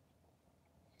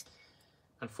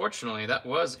 Unfortunately, that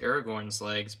was Aragorn's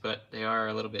legs, but they are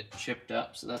a little bit chipped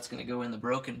up, so that's going to go in the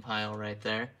broken pile right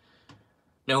there.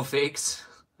 No fakes.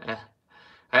 I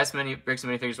asked many Bricks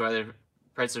and Minifigures why their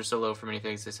prices are so low for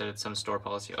minifigs. They said it's some store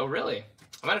policy. Oh, really?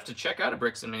 I might have to check out a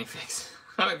Bricks and Minifigs.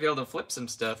 I might be able to flip some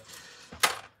stuff.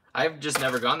 I've just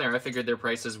never gone there. I figured their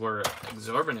prices were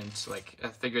exorbitant. Like, I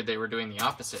figured they were doing the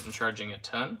opposite and charging a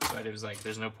ton. So I was like,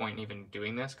 there's no point in even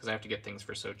doing this because I have to get things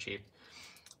for so cheap.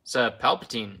 It's a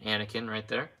Palpatine Anakin right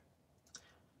there.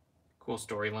 Cool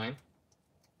storyline.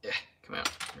 Yeah, come out.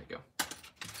 There we go.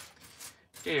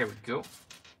 There we go.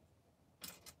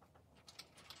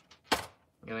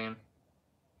 Alien.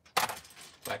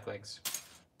 Black legs.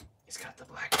 He's got the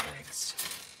black legs.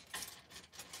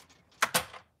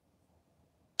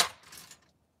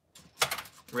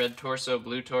 Red torso,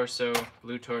 blue torso,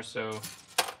 blue torso.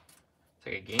 It's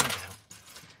like a game now.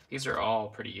 These are all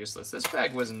pretty useless. This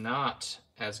bag was not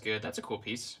as good. That's a cool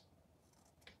piece.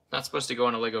 Not supposed to go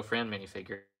on a Lego Fran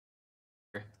minifigure.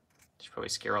 Should probably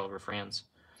scare all of her Frans.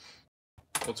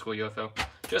 Old school UFO.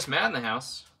 Just Matt in the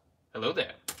house. Hello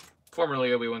there.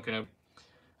 Formerly Obi-Wan Kenobi.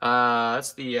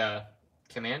 That's the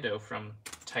Commando from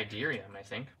Tiderium, I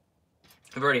think.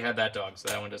 I've already had that dog, so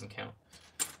that one doesn't count.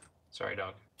 Sorry,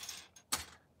 dog.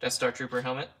 Death Star Trooper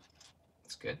helmet.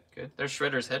 That's good, good. There's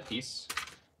Shredder's headpiece.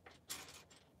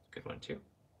 Good one, too.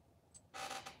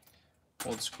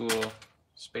 Old school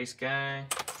space guy.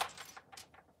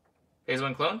 Phase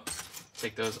 1 clone.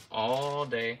 Take those all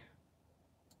day.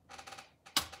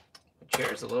 The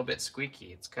chair's a little bit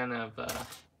squeaky. It's kind of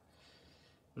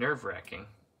nerve-wracking.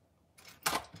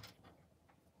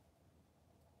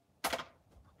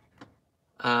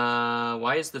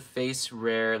 Why is the face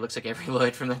rare? It looks like every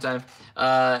Lloyd from that time.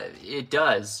 It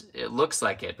does. It looks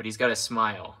like it, but he's got a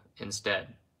smile instead.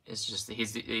 It's just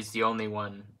he's the only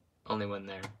one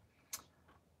there.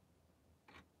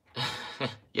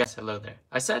 Yes, hello there.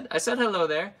 I said hello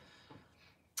there.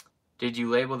 Did you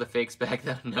label the fakes back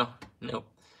then? No, nope.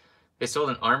 They sold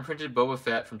an arm-printed Boba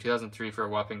Fett from 2003 for a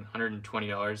whopping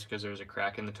 $120 because there was a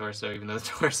crack in the torso, even though the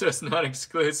torso is not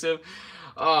exclusive.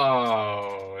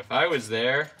 Oh, if I was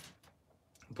there,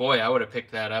 boy, I would have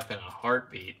picked that up in a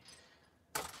heartbeat.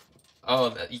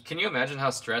 Oh, can you imagine how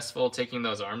stressful taking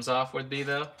those arms off would be,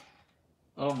 though?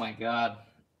 Oh my god.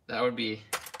 That would be...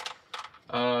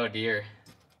 Oh, dear.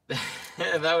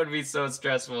 That would be so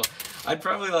stressful. I'd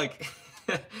probably, like...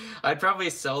 I'd probably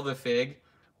sell the fig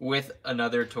with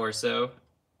another torso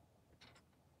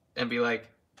and be like,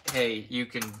 hey, you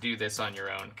can do this on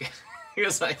your own.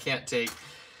 Because I can't take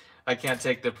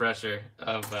the pressure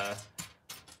of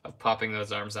popping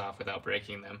those arms off without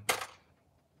breaking them.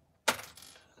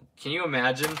 Can you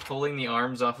imagine pulling the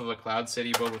arms off of a Cloud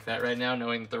City Boba Fett right now,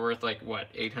 knowing that they're worth like,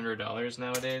 what, $800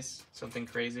 nowadays? Something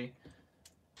crazy.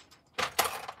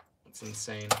 It's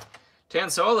insane. Tan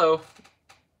Solo.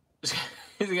 He's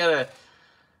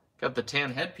got the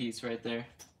tan headpiece right there.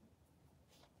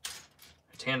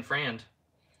 Tan Frand.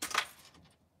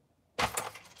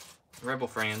 Rebel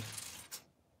Frand.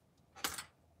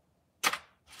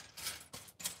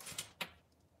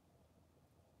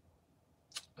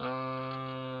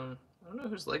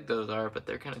 whose leg those are, but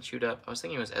they're kind of chewed up. I was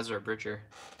thinking it was Ezra Bridger,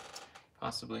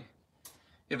 possibly.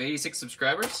 You have 86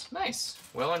 subscribers? Nice.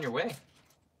 Well on your way.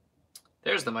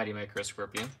 There's the Mighty Micro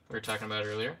Scorpion we were talking about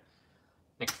earlier.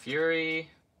 Nick Fury,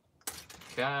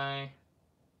 Kai,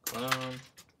 Clone,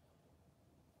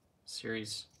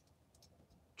 Series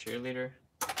Cheerleader,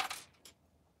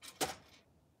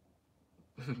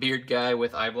 Beard guy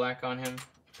with eye black on him,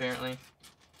 apparently.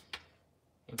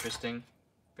 Interesting.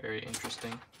 Very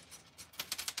interesting.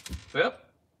 Well,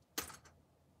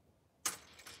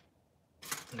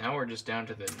 now we're just down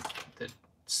to the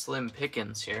slim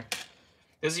pickings here.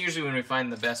 This is usually when we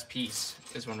find the best piece,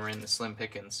 is when we're in the slim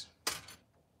pickings.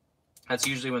 That's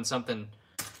usually when something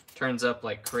turns up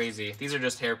like crazy. These are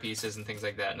just hair pieces and things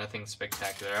like that, nothing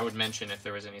spectacular. I would mention if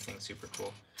there was anything super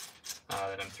cool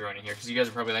that I'm throwing in here, because you guys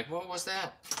are probably like, what was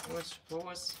that? What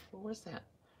was that?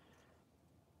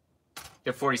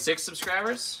 You have 46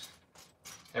 subscribers?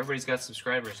 Everybody's got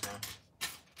subscribers now.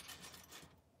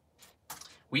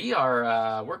 We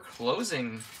are, we're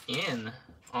closing in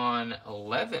on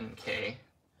 11K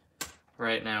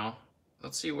right now.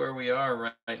 Let's see where we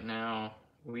are right now.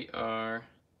 We are,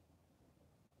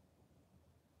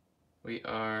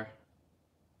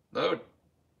 load,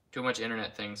 too much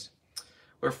internet things.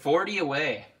 We're 40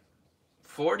 away,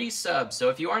 40 subs. So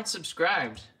if you aren't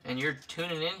subscribed and you're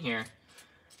tuning in here,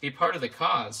 be part of the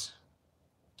cause.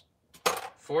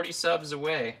 40 subs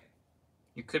away.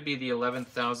 You could be the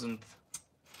 11,000th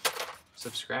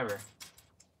subscriber.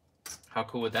 How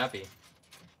cool would that be?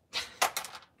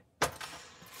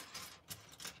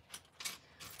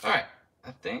 All right,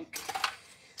 I think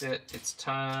that it's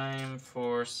time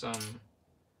for some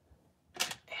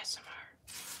ASMR.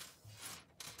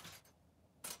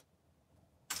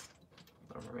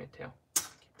 Little Mermaid tail.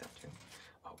 Keep that too.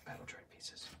 Oh, battle droid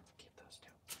pieces. Keep those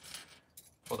too.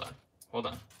 Hold on. Hold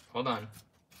on. Hold on.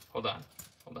 Hold on.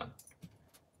 Hold on.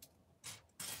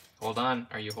 Hold on.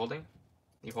 Are you holding?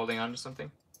 Are you holding on to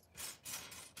something?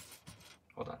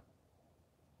 Hold on.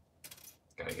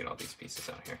 Gotta get all these pieces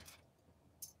out here.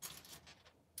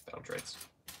 Battle droids.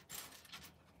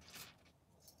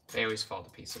 They always fall to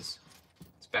pieces.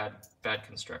 It's bad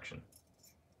construction.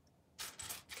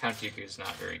 Count Dooku is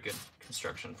not very good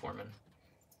construction foreman.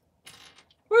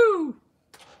 Woo!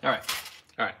 Alright.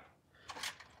 Alright.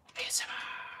 ASMR.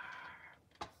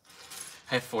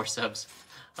 I have 4 subs.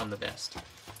 I'm the best.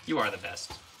 You are the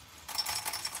best.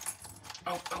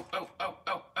 Oh, oh, oh, oh,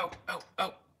 oh, oh, oh,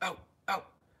 oh, oh, oh.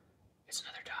 It's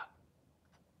another dog.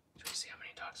 Should we see how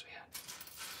many dogs we had?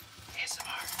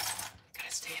 ASMR.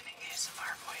 Gotta stay in the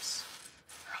ASMR voice,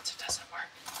 or else it doesn't work.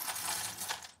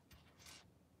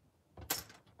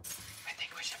 I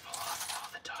think we should pull off all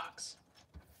the dogs.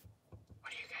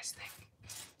 What do you guys think?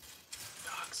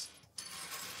 Dogs.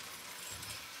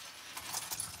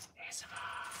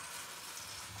 ASMR.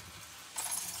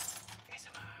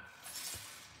 ASMR.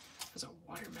 There's a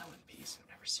watermelon piece. I've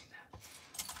never seen that.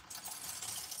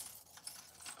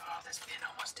 Oh, this pin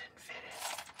almost didn't fit it.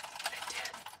 It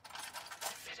did.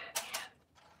 It fit it in the end.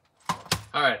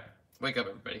 All right, wake up,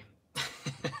 everybody.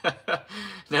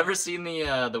 Never seen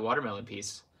the watermelon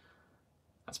piece.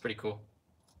 That's pretty cool.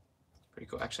 Pretty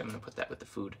cool. Actually, I'm gonna put that with the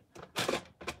food.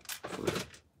 Food.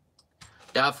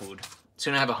 Yeah, food.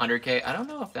 Soon I have 100K. I don't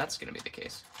know if that's gonna be the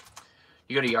case.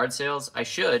 You go to yard sales? I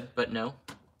should, but no.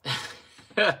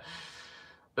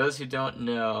 Those who don't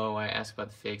know, I ask about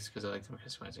the fakes because I like them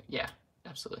customizing. Yeah,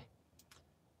 absolutely.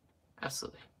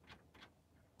 Absolutely.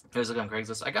 I was looking on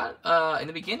Craigslist. I got, in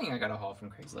the beginning, I got a haul from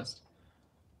Craigslist.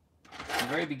 In the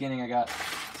very beginning, I got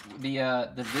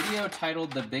the video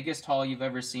titled "The Biggest Haul You've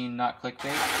Ever Seen, Not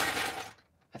Clickbait."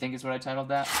 I think is what I titled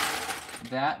that.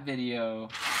 That video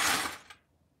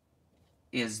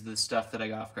is the stuff that I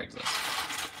got off Craigslist,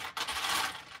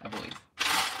 I believe.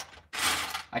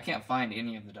 I can't find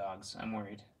any of the dogs. I'm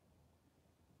worried.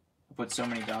 I put so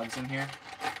many dogs in here,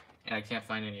 and I can't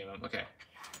find any of them. Okay.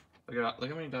 Look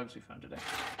how many dogs we found today.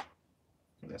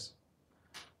 Look at this.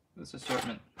 This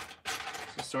assortment.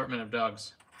 This assortment of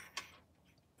dogs.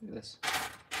 Look at this.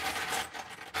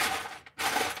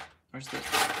 Where's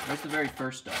the very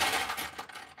first dog?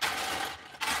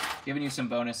 Giving you some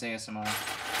bonus ASMR.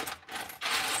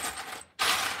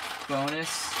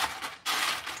 Bonus.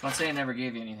 Don't say I never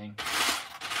gave you anything.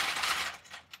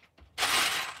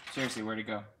 Seriously, where'd it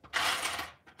go?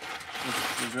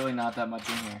 There's really not that much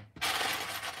in here.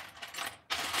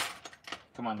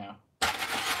 Come on now.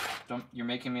 You're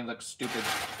making me look stupid.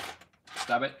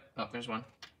 Stop it. Oh, there's one.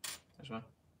 There's one.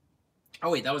 Oh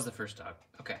wait, that was the first dog.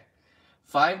 Okay.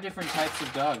 5 different types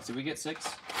of dogs. Did we get 6? I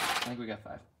think we got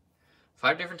 5.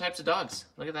 5 different types of dogs.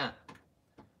 Look at that.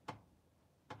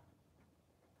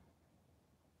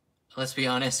 Let's be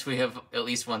honest, we have at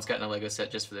least once gotten a Lego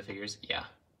set just for the figures. Yeah,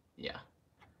 yeah.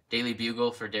 Daily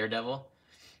Bugle for Daredevil.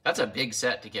 That's a big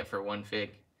set to get for one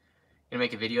fig. Gonna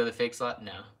make a video of the fake slot?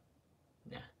 No.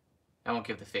 Nah. I won't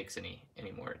give the fakes any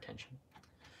more attention.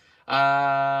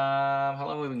 How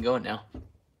long have we been going now?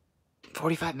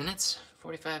 45 minutes?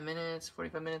 45 minutes?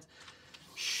 45 minutes?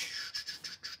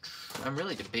 I'm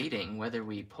really debating whether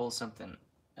we pull something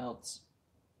else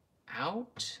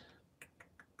out.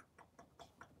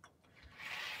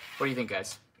 What do you think,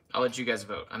 guys? I'll let you guys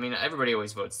vote. I mean, everybody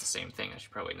always votes the same thing. I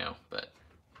should probably know, but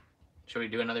should we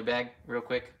do another bag real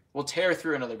quick? We'll tear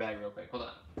through another bag real quick. Hold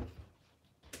on.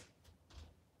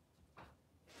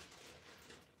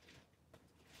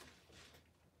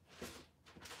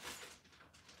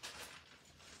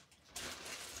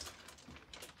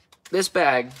 This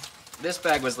bag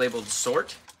was labeled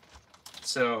sort,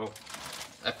 so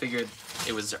I figured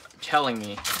it was telling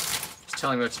me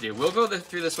what to do. We'll go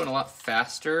through this one a lot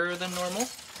faster than normal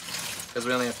because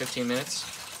we only have 15 minutes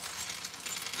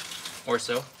or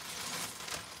so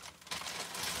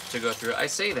to go through. I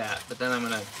say that, but then I'm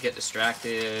gonna get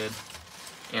distracted,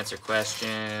 answer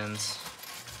questions.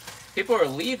 People are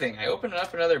leaving. I opened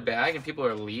up another bag and people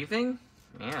are leaving.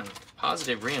 Man,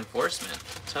 positive reinforcement.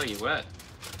 I'll tell you what.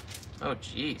 Oh,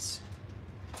 jeez.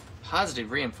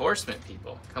 Positive reinforcement,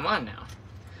 people. Come on now.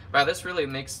 Wow, this really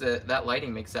makes that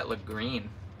lighting makes that look green,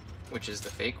 which is the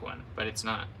fake one, but it's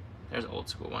not. There's an old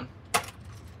school one.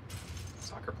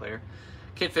 Soccer player.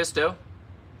 Kid Fisto,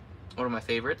 one of my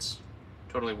favorites.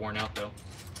 Totally worn out though,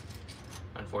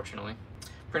 unfortunately.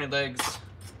 Printed Legs,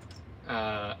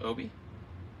 Obi.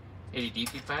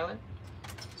 ADDP pilot.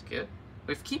 It's good.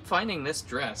 We keep finding this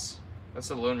dress. That's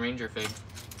the Lone Ranger fig.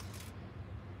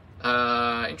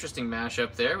 Interesting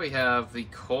mashup there. We have the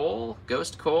Cole,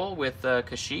 Ghost Cole with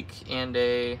Kashyyyk and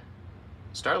a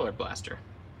Star-Lord blaster.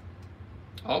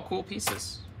 All cool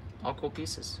pieces. All cool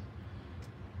pieces.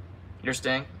 You're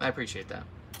staying? I appreciate that.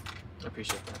 I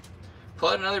appreciate that. Pull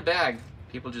out another bag.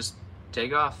 People just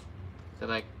take off. They're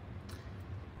like,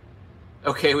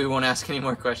 okay, we won't ask any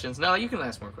more questions. No, you can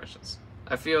ask more questions.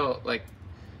 I feel like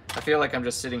I'm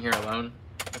just sitting here alone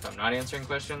if I'm not answering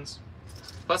questions.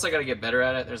 Plus, I gotta get better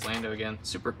at it. There's Lando again.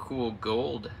 Super cool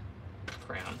gold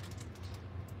crown.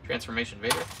 Transformation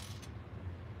Vader.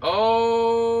 Oh,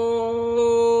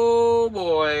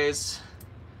 boys.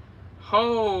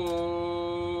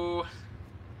 Ho.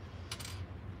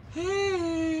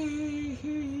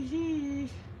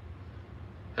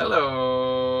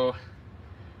 Hello.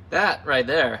 That right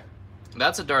there.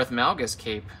 That's a Darth Malgus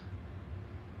cape.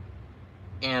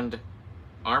 And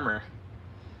armor.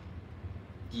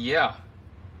 Yeah.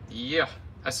 Yeah,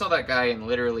 I saw that guy in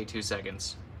literally 2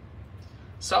 seconds.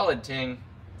 Solid ting.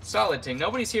 Solid ting.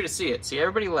 Nobody's here to see it. See,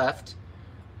 everybody left.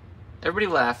 Everybody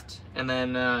left, and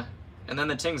then the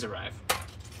tings arrive.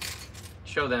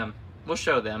 Show them. We'll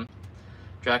show them.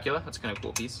 Dracula, that's kind of a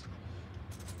cool piece.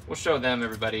 We'll show them,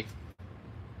 everybody.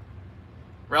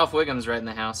 Ralph Wiggum's right in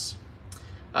the house.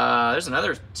 There's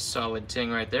another solid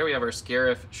ting right there. We have our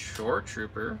Scarif Shore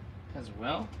Trooper as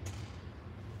well.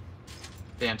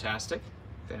 Fantastic.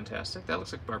 Fantastic. That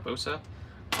looks like Barbossa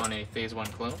on a Phase 1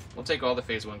 clone. We'll take all the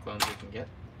Phase 1 clones we can get.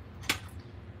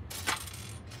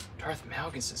 Darth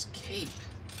Malgus' cape.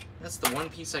 That's the one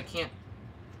piece I can't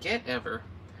get ever.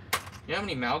 You know how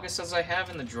many Malguses I have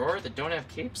in the drawer that don't have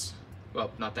capes?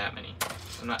 Well, not that many.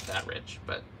 I'm not that rich,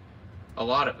 but a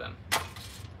lot of them.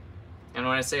 And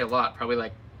when I say a lot, probably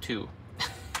like 2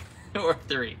 or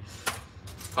 3,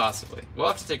 possibly. We'll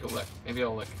have to take a look. Maybe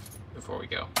I'll look before we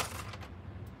go.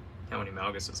 How many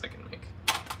Malguses I can make.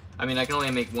 I mean, I can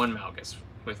only make one Malgus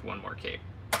with one more cape,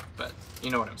 but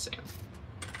you know what I'm saying.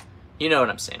 You know what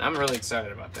I'm saying. I'm really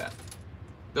excited about that.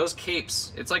 Those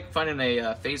capes, it's like finding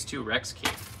a Phase 2 Rex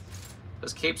cape.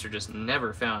 Those capes are just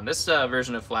never found. This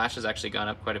version of Flash has actually gone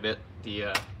up quite a bit.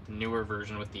 The newer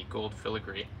version with the gold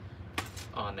filigree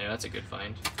on there. That's a good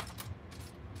find.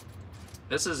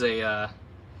 This is a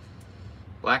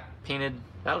black painted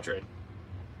battle droid.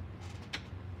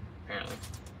 Apparently.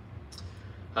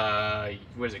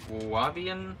 What is it?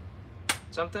 Guavian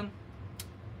something?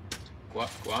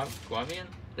 Guavian?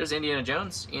 There's Indiana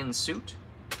Jones in suit.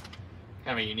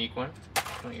 Kind of a unique one.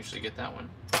 Don't usually get that one.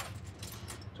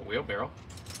 It's a wheelbarrow.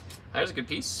 That was a good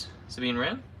piece. Sabine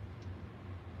Wren.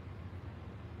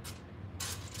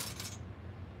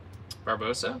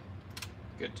 Barbossa.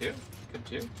 Good too. Good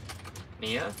too.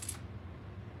 Nia.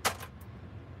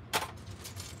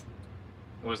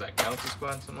 What was that? Galaxy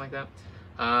Squad? Something like that.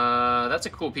 That's a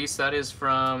cool piece. That is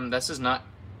from. That does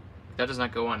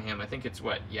not go on him. I think it's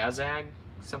what, Yazag,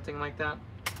 something like that.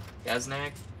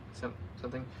 Yaznag,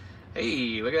 something.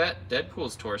 Hey, look at that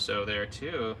Deadpool's torso there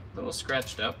too. A little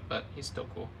scratched up, but he's still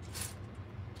cool.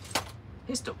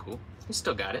 He's still cool. He's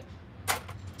still got it.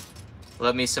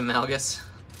 Love me some Malgus.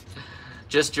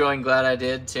 Just joined, glad I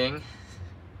did, Ting.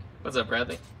 What's up,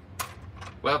 Bradley?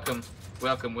 Welcome,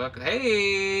 welcome, welcome.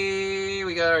 Hey,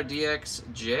 we got our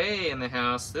DXJ in the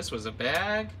house. This was a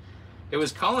bag. It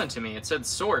was calling to me. It said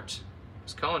sort. It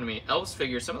was calling to me. Elves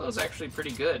figures, some of those actually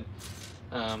pretty good.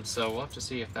 So we'll have to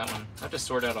see if that one... I have to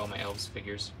sort out all my Elves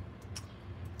figures.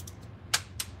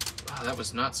 Wow, that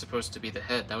was not supposed to be the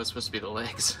head. That was supposed to be the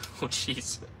legs. Oh,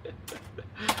 jeez.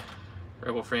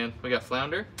 Rebel Fran. We got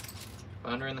Flounder.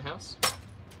 Flounder in the house.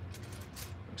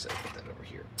 I'm excited to put that over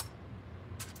here.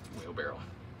 Wheelbarrow.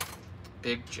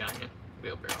 Big, giant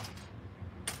wheelbarrow.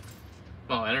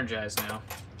 I'm all energized now.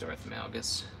 Darth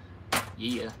Malgus.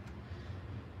 Yeah.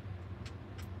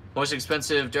 Most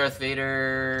expensive Darth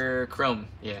Vader Chrome.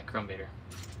 Yeah, Chrome Vader.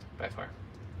 By far.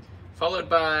 Followed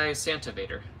by Santa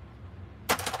Vader.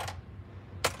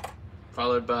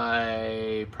 Followed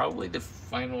by probably the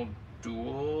final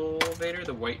dual Vader,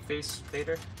 the white face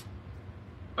Vader.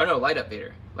 Oh no, light up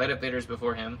Vader. Light up Vader's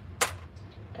before him.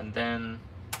 And then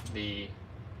the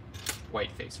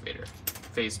white face Vader.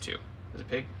 Phase 2. Is it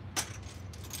pig?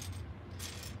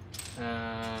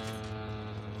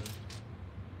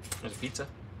 There's a pizza.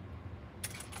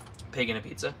 Pig and a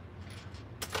pizza.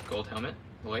 Gold helmet.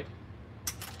 Lloyd.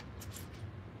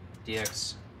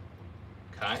 DX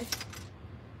Kai.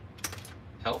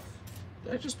 Health.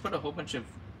 Did I just put a whole bunch of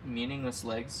meaningless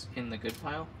legs in the good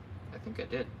pile? I think I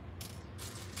did.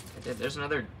 I did. There's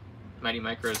another Mighty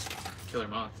Micros Killer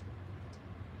Moth.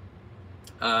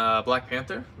 Black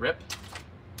Panther. Rip.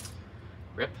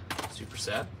 Rip. Super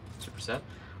sad. Super sad.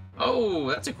 Oh,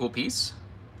 that's a cool piece.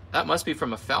 That must be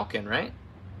from a Falcon, right?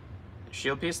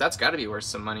 Shield piece? That's got to be worth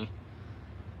some money.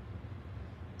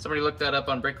 Somebody look that up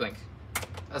on Bricklink.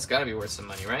 That's got to be worth some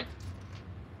money, right?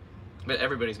 But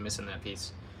everybody's missing that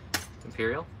piece.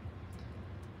 Imperial.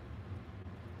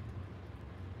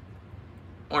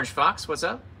 Orange Fox, what's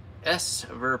up? S.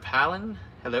 Verpalen,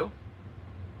 hello.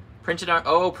 Printed arm,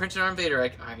 oh, printed arm Vader.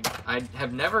 I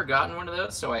have never gotten one of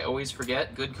those, so I always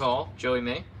forget. Good call, Joey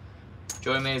May.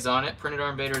 Joey May's on it. Printed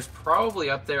arm Vader's probably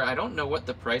up there. I don't know what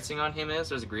the pricing on him is.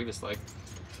 There's a Grievous leg.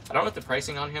 I don't know what the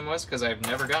pricing on him was because I've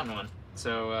never gotten one.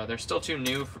 So they're still too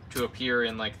new to appear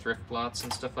in like thrift plots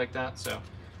and stuff like that. So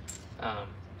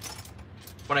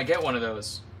when I get one of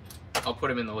those, I'll put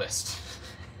him in the list.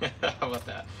 How about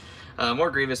that?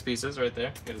 More Grievous pieces right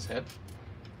there. Get his head.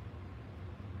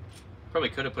 Probably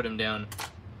could have put him down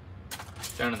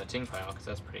in the ting pile because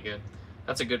that's pretty good.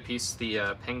 That's a good piece.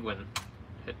 The penguin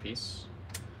headpiece.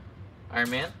 Iron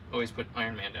Man. Always put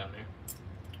Iron Man down there.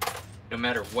 No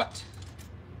matter what.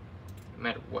 No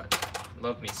matter what.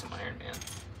 Love me some Iron Man.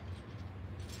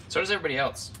 So does everybody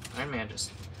else. Iron Man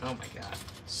just, oh my god,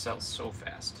 sells so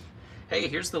fast. Hey,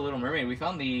 here's the Little Mermaid. We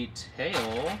found the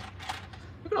tail.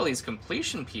 Look at all these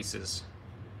completion pieces.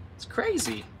 It's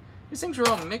crazy. These things are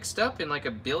all mixed up in like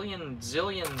a billion,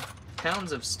 zillion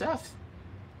pounds of stuff.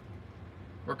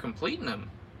 We're completing them.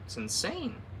 It's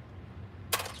insane.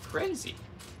 It's crazy.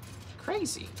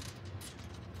 Crazy.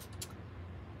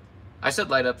 I said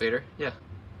light up Vader. Yeah.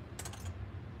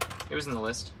 It was in the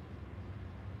list.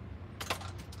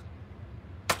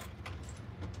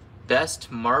 Best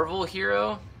Marvel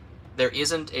hero? There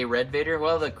isn't a red Vader.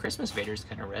 Well, the Christmas Vader's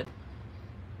kind of red.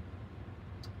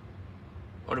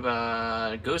 What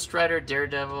about Ghost Rider,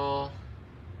 Daredevil?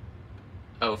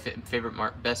 Oh,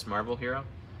 favorite best Marvel hero?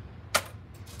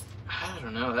 I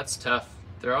don't know. That's tough.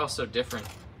 They're all so different.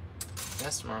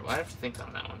 Best Marvel. I have to think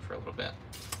on that one for a little bit.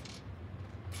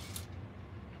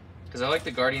 Because I like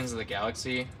the Guardians of the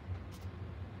Galaxy.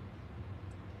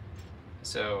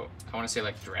 So I want to say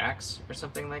like Drax or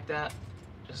something like that.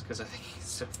 Just because I think he's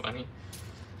so funny.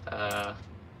 But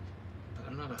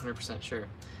I'm not 100% sure.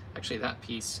 Actually, that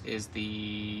piece is the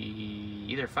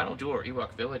either Final Duel or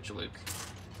Ewok Village Luke.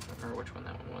 I don't remember which one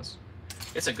that one was.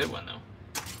 It's a good one,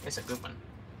 though. It's a good one.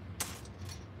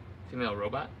 Female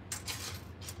robot.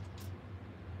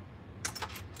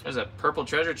 There's a purple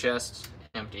treasure chest.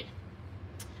 Empty.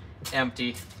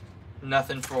 Empty.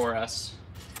 Nothing for us.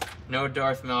 No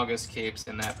Darth Malgus capes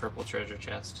in that purple treasure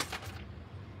chest.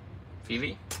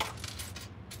 Phoebe.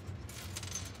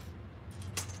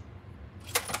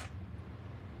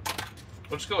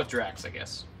 We'll just go with Drax, I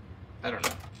guess. I don't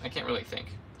know. I can't really think.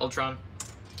 Ultron.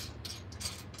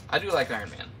 I do like Iron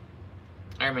Man.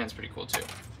 Iron Man's pretty cool, too.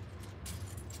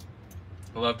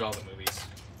 I loved all the movies.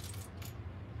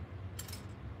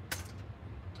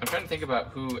 I'm trying to think about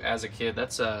who, as a kid...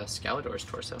 That's Scalador's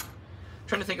torso. I'm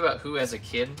trying to think about who, as a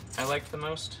kid, I liked the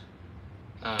most.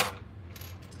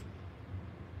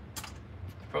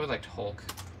 Probably liked Hulk.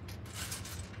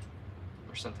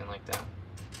 Or something like that,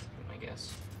 I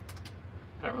guess.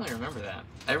 I don't really remember that.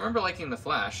 I remember liking The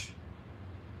Flash.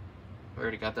 We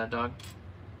already got that dog?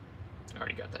 I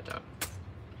already got that dog.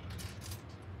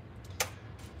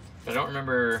 I don't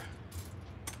remember...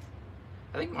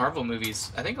 I think Marvel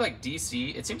movies, I think like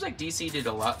DC, it seems like DC did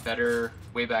a lot better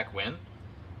way back when.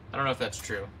 I don't know if that's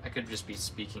true. I could just be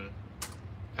speaking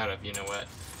out of you know what.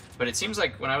 But it seems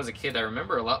like when I was a kid, I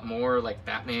remember a lot more like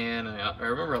Batman, and I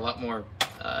remember a lot more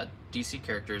DC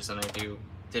characters than I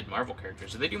did Marvel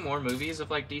characters. Did they do more movies of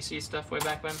like DC stuff way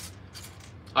back when?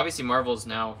 Obviously Marvel's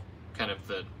now kind of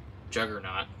the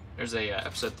juggernaut. There's a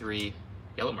episode 3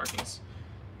 Yellow Markings.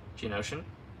 Geonosian,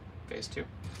 phase 2.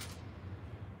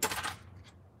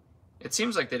 It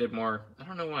seems like they did more. I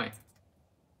don't know why.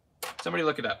 Somebody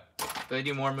look it up. Did they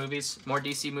do more movies, more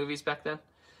DC movies back then?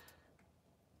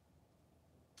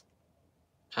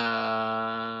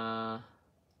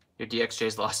 Your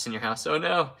DXJ's lost in your house. Oh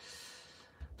no.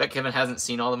 Bet Kevin hasn't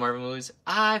seen all the Marvel movies.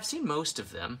 I've seen most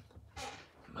of them.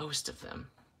 Most of them.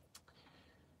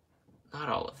 Not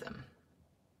all of them.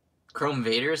 Chrome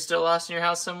Vader is still lost in your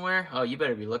house somewhere? Oh, you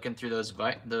better be looking through those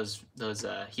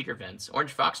heater vents.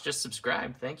 Orange Fox just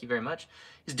subscribed. Thank you very much.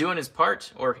 He's doing his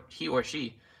part, or he or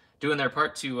she, doing their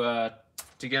part to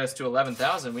get us to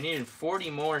 11,000. We needed 40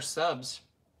 more subs.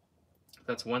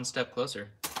 That's one step closer.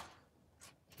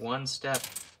 One step.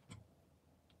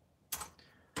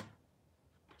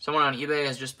 Someone on eBay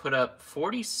has just put up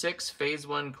 46 Phase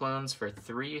 1 clones for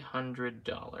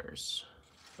 $300.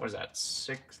 What is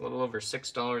that? A little over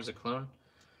 $6 a clone.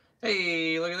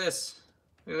 Hey, look at this.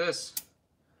 Look at this.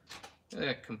 Look at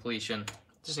that completion.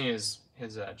 Just need his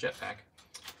jetpack.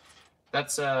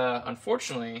 That's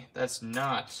unfortunately that's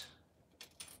not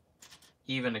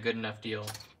even a good enough deal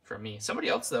for me. Somebody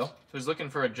else though, who's looking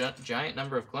for a giant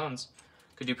number of clones,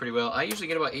 could do pretty well. I usually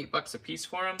get about $8 a piece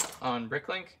for them on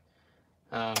Bricklink.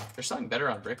 They're selling better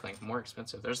on Bricklink, more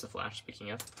expensive. There's the Flash.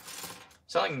 Speaking of.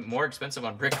 Selling more expensive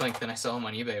on Bricklink than I sell them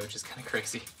on eBay, which is kind of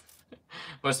crazy.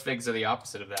 Most figs are the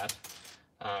opposite of that.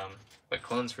 But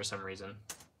clones for some reason.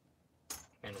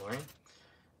 Mandalorian.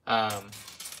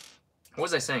 What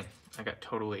was I saying? I got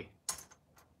totally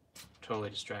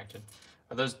distracted.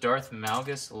 Are those Darth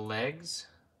Malgus legs?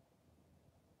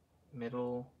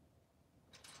 Middle.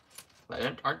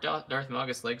 Aren't Darth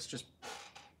Malgus legs just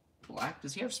black?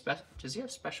 Does he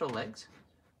have special legs?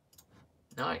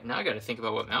 Now I got to think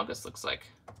about what Malgus looks like.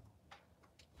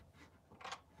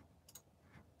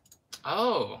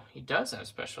 Oh, he does have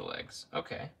special legs.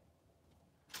 Okay.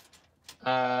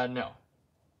 No.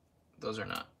 Those are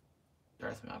not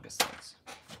Darth Malgus legs.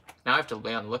 Now I have to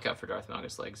lay on the lookout for Darth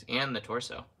Malgus legs and the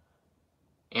torso.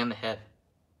 And the head.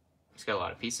 He's got a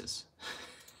lot of pieces.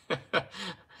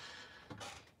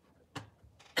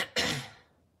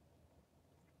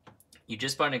 You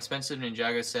just bought an expensive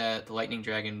Ninjago set, the Lightning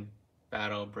Dragon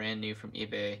Battle, brand new from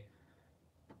eBay.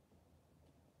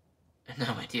 And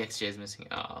now my DXJ is missing.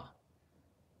 Aw.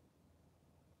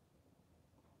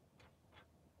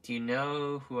 Do you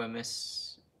know who I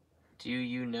miss? Do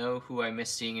you know who I miss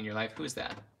seeing in your life? Who is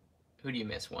that? Who do you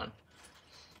miss? One.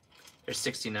 There's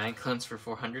 69 clones for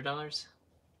 $400.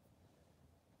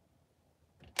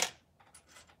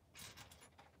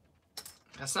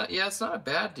 That's not. Yeah, it's not a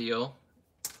bad deal.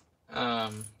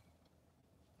 I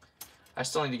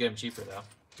still need to get them cheaper though.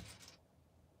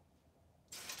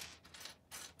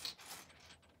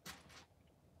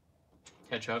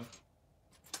 Hedgehog.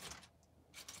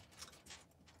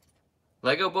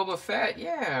 Lego Boba Fett.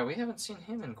 Yeah, we haven't seen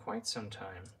him in quite some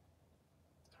time.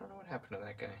 I don't know what happened to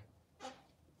that guy.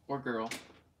 Or girl.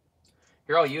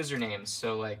 You're all usernames,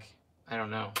 so like, I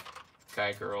don't know.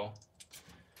 Guy, girl.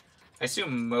 I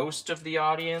assume most of the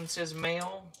audience is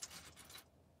male.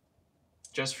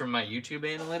 Just from my YouTube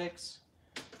analytics.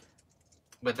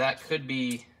 But that could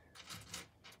be,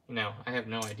 you know, I have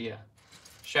no idea.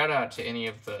 Shout out to any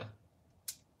of the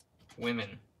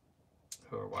women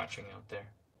who are watching out there.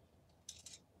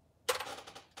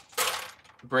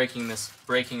 Breaking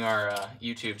our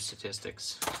YouTube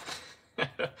statistics.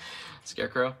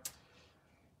 Scarecrow.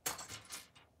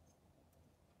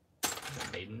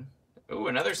 Maiden. Oh,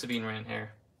 another Sabine Wren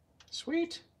hair.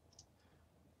 Sweet.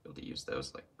 Be able to use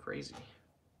those like crazy.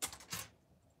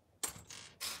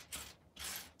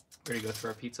 Ready to go through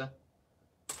our pizza?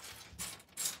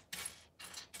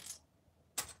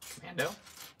 Commando.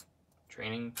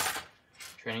 Training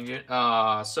dude.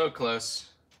 Ah, so close.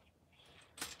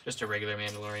 Just a regular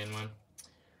Mandalorian one.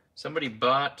 Somebody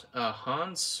bought a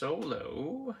Han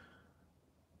Solo.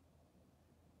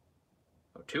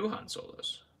 Oh, 2 Han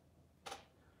Solos.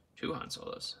 2 Han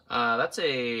Solos. That's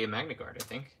a Magna Guard, I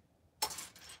think.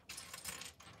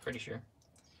 Pretty sure.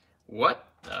 What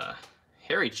the?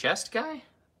 Hairy chest guy?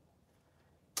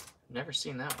 Never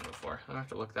seen that one before. I'm gonna have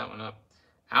to look that one up.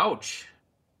 Ouch!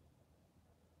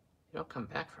 You don't come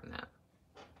back from that.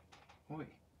 Oy.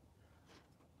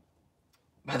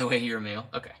 By the way, you're a male.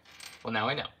 Okay. Well, now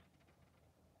I know.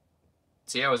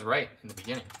 See, I was right in the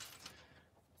beginning.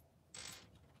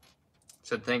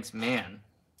 Said thanks, man.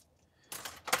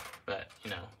 But, you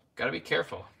know, gotta be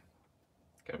careful.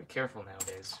 Gotta be careful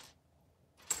nowadays.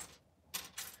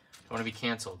 Don't want to be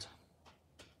canceled.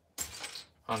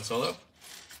 Han Solo?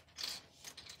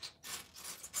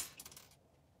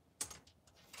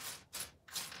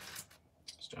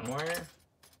 Stonewire?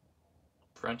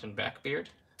 Front and back beard?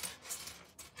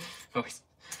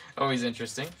 Always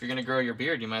interesting. If you're gonna grow your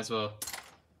beard, you might as well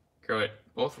grow it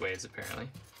both ways, apparently.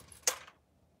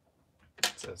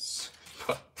 It says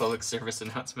public service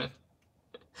announcement.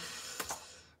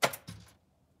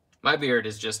 My beard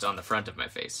is just on the front of my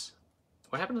face.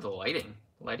 What happened to the lighting?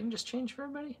 The lighting just changed for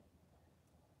everybody?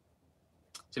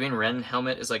 So I mean Ren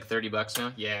helmet is like 30 bucks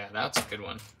now? Yeah, that's a good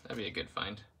one. That'd be a good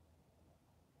find.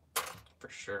 For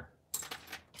sure.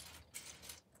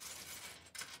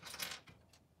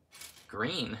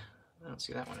 Green. I don't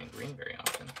see that one in green very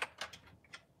often.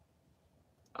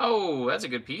 Oh, that's a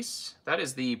good piece. That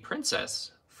is the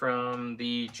princess from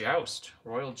the Joust,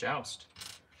 Royal Joust.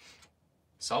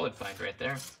 Solid find right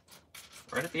there.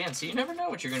 Right at the end. So you never know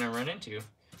what you're going to run into.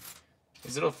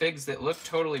 These little figs that look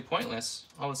totally pointless,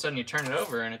 all of a sudden you turn it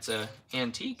over and it's a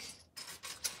antique.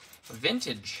 A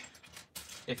vintage,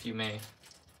 if you may.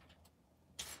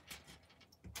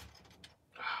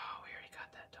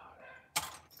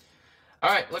 All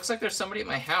right, looks like there's somebody at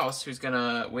my house who's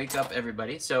gonna wake up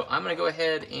everybody. So I'm gonna go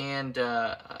ahead and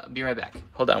be right back.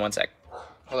 Hold on one sec.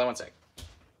 Hold on one sec.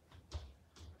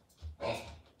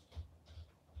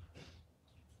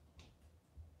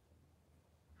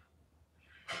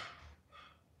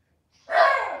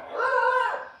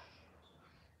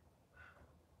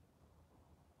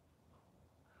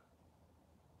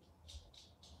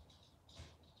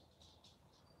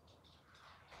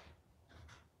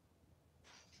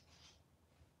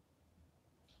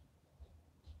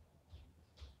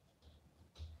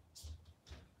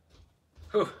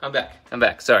 Whew, I'm back. I'm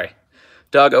back. Sorry.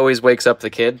 Dog always wakes up the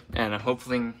kid, and I'm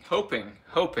hoping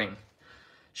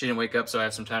she didn't wake up so I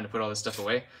have some time to put all this stuff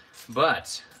away.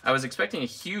 But I was expecting a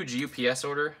huge UPS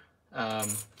order,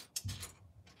 and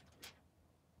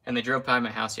they drove by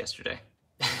my house yesterday.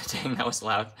 Dang, that was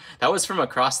loud. That was from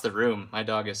across the room. My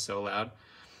dog is so loud.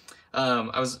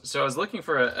 I was looking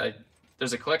for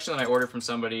there's a collection that I ordered from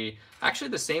somebody, actually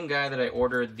the same guy that I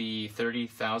ordered the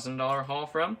 $30,000 haul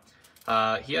from.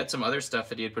 He had some other stuff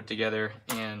that he had put together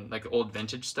and like old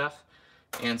vintage stuff.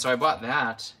 And so I bought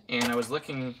that, and I was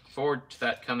looking forward to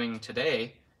that coming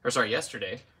today, or sorry,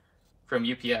 yesterday from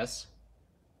UPS.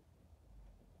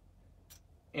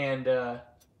 And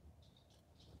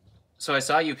so I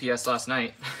saw UPS last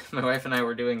night. My wife and I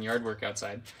were doing yard work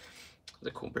outside. It was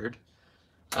a cool bird.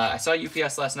 I saw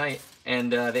UPS last night,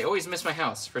 and they always miss my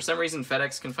house. For some reason,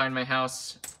 FedEx can find my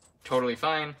house totally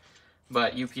fine.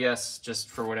 But UPS, just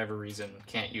for whatever reason,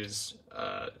 can't use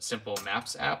simple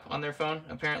Maps app on their phone,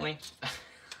 apparently.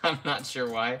 I'm not sure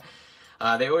why.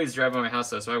 They always drive by my house,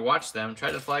 though, so I watched them,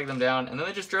 tried to flag them down, and then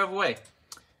they just drove away.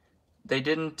 They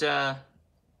didn't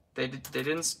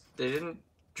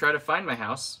try to find my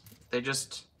house. They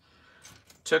just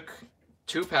took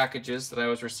 2 packages that I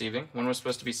was receiving. One was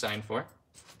supposed to be signed for.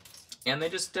 And they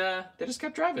just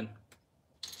kept driving.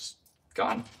 Just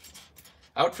gone.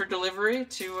 Out for delivery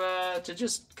to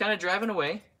just kind of driving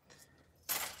away,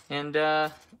 and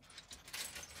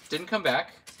didn't come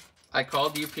back. I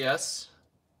called UPS.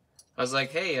 I was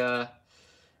like, hey,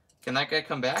 can that guy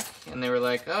come back? And they were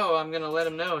like, oh, I'm gonna let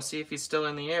him know, see if he's still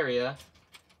in the area.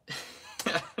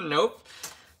 Nope,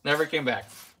 never came back.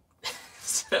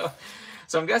 So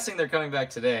I'm guessing they're coming back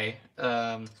today.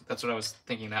 That's what I was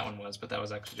thinking that one was, but that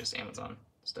was actually just Amazon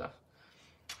stuff.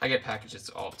 I get packages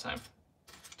all the time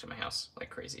to my house like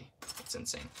crazy. It's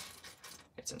insane.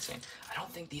 It's insane. I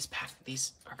don't think these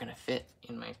are gonna fit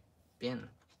in my bin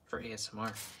for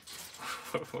ASMR.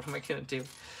 What am I gonna do?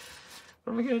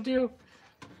 What am I gonna do?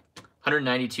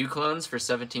 192 clones for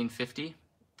 $17.50.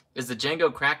 Is the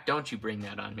Django cracked? Don't you bring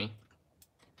that on me.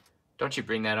 Don't you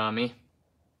bring that on me.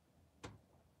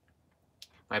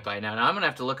 Might buy it now. Now I'm gonna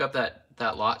have to look up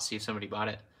that lot, see if somebody bought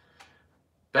it.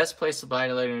 Best place to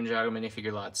buy LEGO Ninjago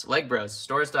minifigure lots. LEGbrOs.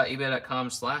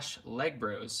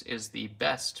 Stores.ebay.com/LEGbrOs is the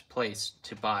best place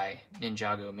to buy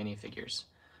Ninjago minifigures.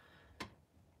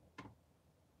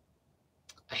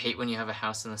 I hate when you have a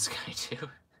house in the sky too.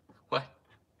 What?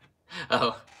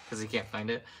 Oh, because you can't find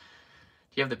it.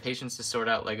 you have the patience to sort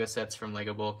out Lego sets from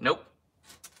Lego bulk? Nope,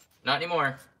 not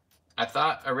anymore. I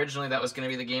thought originally that was going to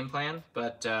be the game plan,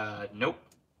 but nope,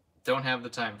 don't have the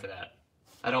time for that.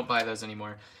 I don't buy those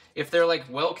anymore. If they're like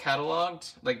well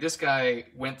cataloged, like this guy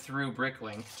went through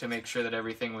Bricklink to make sure that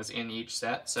everything was in each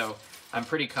set, so I'm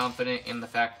pretty confident in the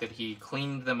fact that he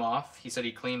cleaned them off. He said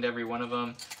he cleaned every one of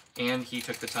them, and he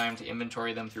took the time to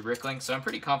inventory them through Bricklink, so I'm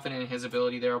pretty confident in his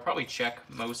ability there. I'll probably check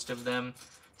most of them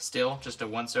still, just a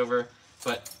once-over,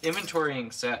 but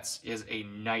inventorying sets is a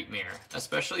nightmare,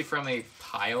 especially from a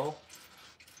pile.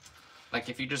 Like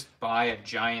if you just buy a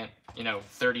giant,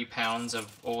 30 pounds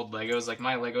of old Legos, like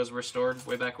my Legos were stored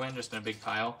way back when, just in a big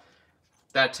pile,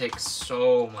 that takes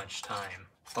so much time.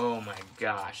 Oh my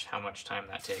gosh, how much time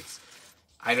that takes.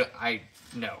 I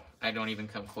don't even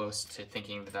come close to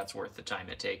thinking that that's worth the time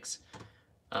it takes.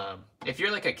 If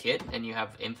you're like a kid and you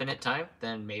have infinite time,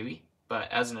 then maybe.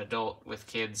 But as an adult with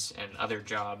kids and other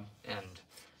job and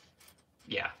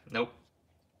yeah, nope.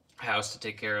 House to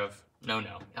take care of. No,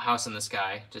 a house in the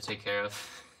sky to take care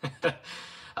of.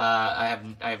 I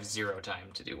have zero time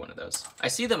to do one of those. I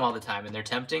see them all the time, and they're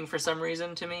tempting for some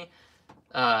reason to me.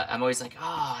 I'm always like,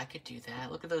 oh, I could do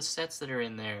that. Look at those sets that are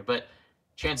in there. But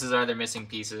chances are they're missing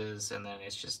pieces, and then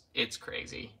it's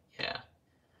crazy. Yeah.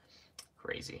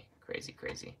 Crazy.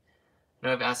 I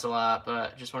know I've asked a lot,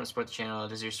 but just want to support the channel.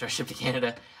 Does your Starship to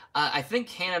Canada? I think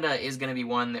Canada is going to be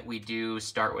one that we do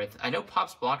start with. I know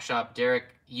Pop's Block Shop, Derek,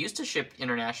 used to ship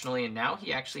internationally, and now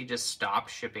he actually just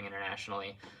stopped shipping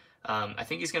internationally. I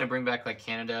think he's going to bring back like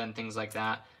Canada and things like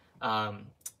that.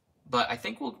 But I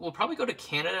think we'll probably go to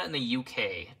Canada and the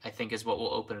UK, I think is what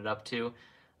we'll open it up to.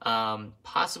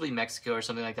 Possibly Mexico or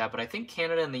something like that. But I think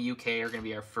Canada and the UK are going to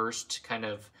be our first kind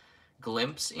of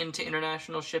glimpse into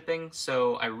international shipping.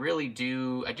 So I really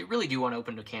do want to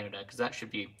open to Canada because that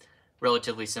should be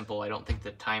relatively simple. I don't think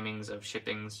the timings of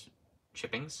shippings,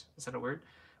 is that a word,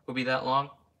 will be that long.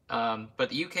 But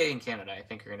the UK and Canada, I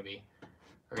think, are gonna be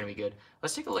good.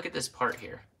 Let's take a look at this part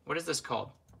here. What is this called?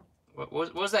 What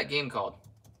was that game called?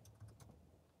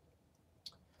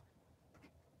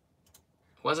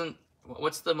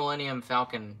 What's the Millennium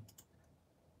Falcon?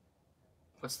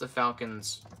 What's the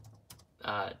Falcon's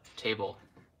table?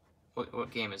 What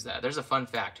game is that? There's a fun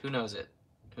fact. Who knows it?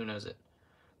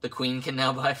 The Queen can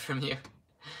now buy from you.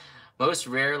 Most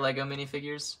rare Lego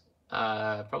minifigures?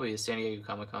 Probably the San Diego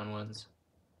Comic-Con ones.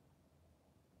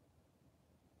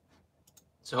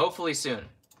 So hopefully soon.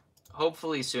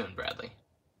 Bradley.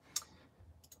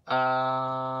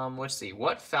 Let's see.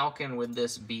 What Falcon would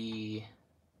this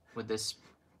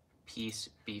piece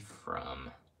be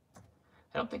from?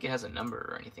 I don't think it has a number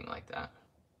or anything like that.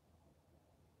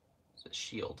 It's a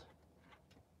shield.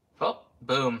 Oh,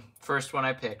 boom. First one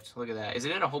I picked. Look at that. Is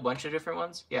it in a whole bunch of different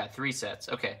ones? Yeah, 3 sets.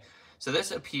 Okay. So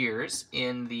this appears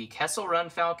in the Kessel Run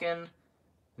Falcon,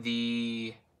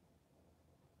 the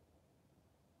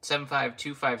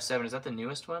 75257. Is that the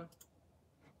newest one?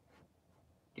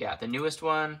 Yeah, the newest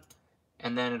one.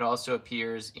 And then it also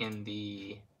appears in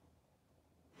the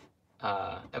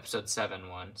Episode 7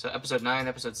 one. So Episode 9,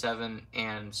 Episode 7,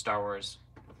 and Star Wars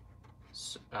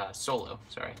Solo.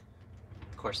 Sorry.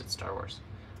 Of course it's Star Wars.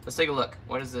 Let's take a look.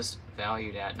 What is this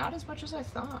valued at? Not as much as I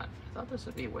thought. I thought this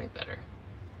would be way better.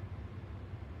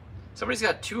 Somebody's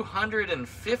got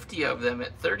 250 of them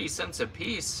at 30 cents a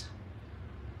piece.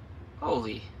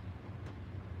 Holy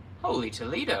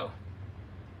Toledo.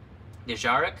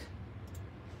 Dejarik?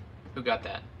 Who got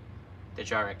that?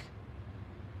 Dejarik.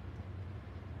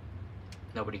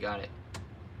 Nobody got it.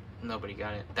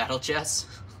 Battle Chess?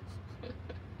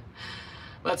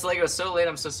 Let's Lego so late,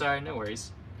 I'm so sorry. No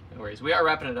worries. We are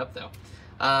wrapping it up though.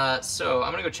 So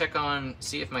I'm gonna go check on,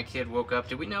 see if my kid woke up.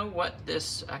 Did we know what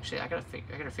this? Actually, I gotta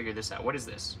figure this out. What is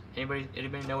this? Anybody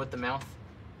know what the mouth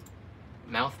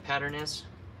pattern is?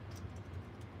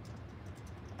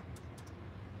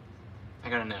 I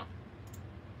gotta know.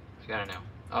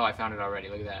 Oh, I found it already.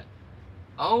 Look at that.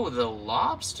 Oh, the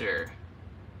lobster.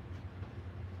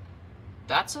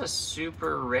 That's a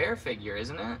super rare figure,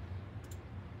 isn't it?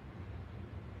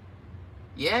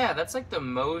 Yeah, that's like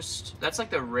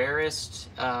the rarest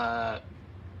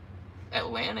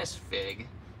Atlantis fig.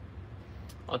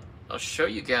 I'll show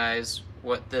you guys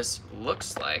what this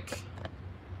looks like.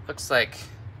 Looks like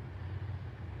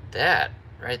that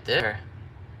right there.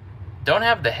 Don't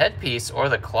have the headpiece or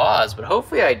the claws, but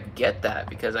hopefully I get that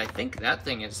because I think that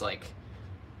thing is like,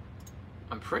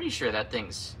 I'm pretty sure that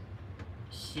thing's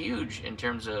huge in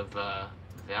terms of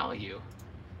value.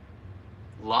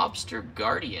 Lobster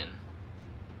Guardian.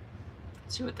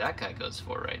 Let's see what that guy goes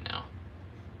for right now.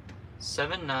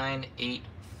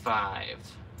 7985.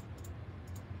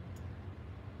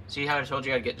 See how I told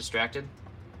you I'd get distracted?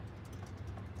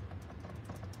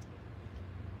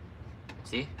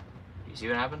 See? Do you see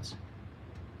what happens?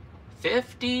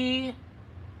 $50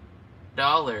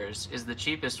 is the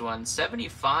cheapest one.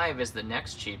 $75 is the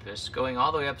next cheapest. Going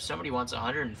all the way up, somebody wants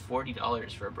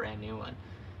 $140 for a brand new one.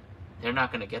 They're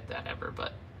not going to get that ever,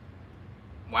 but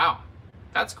wow,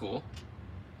 that's cool.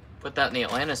 Put that in the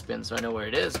Atlantis bin so I know where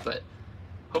it is, but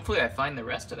hopefully I find the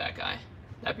rest of that guy.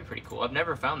 That'd be pretty cool. I've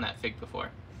never found that fig before.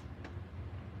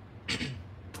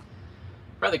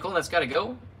 Bradley Cool, that's gotta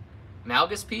go.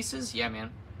 Malgus pieces? Yeah, man.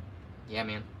 Yeah,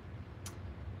 man.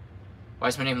 Why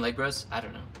is my name LEGbrOs? I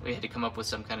don't know. We had to come up with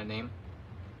some kind of name.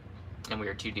 And we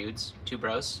were two dudes. Two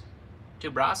bros.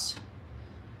 Two bros.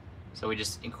 So we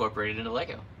just incorporated it into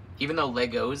Lego. Even though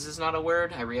Legos is not a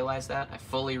word, I realize that. I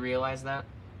fully realize that.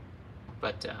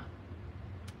 But,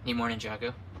 need more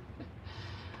Ninjago.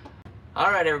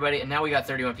 Alright, everybody, and now we got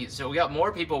 31 people. So we got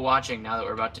more people watching now that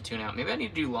we're about to tune out. Maybe I need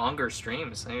to do longer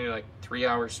streams. I need to do like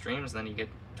 3-hour streams, and then you get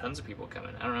tons of people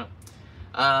coming. I don't know.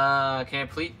 Can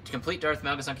I complete Darth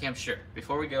Malgus on camp? Sure.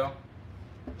 Before we go...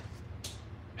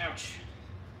 Ouch.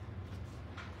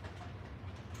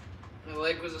 My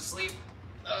leg was asleep.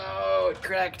 Oh, it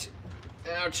cracked.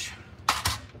 Ouch.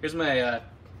 Here's my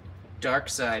dark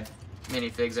side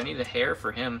minifigs. I need a hair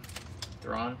for him.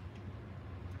 Thrawn.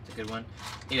 It's a good one.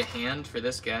 Need a hand for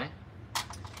this guy.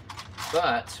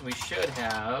 But we should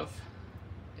have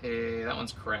a... That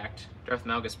one's cracked. Darth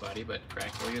Malgus body, but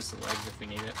cracked. We'll use the legs if we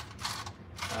need it.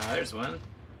 There's one.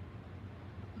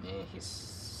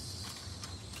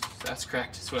 That's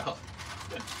cracked as well.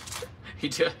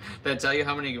 Did I tell you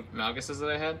how many Malguses that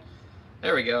I had?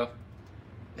 There we go.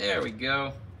 There we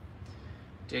go.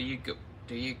 There you go.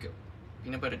 There you go.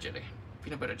 Peanut butter jelly.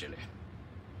 Peanut butter jelly.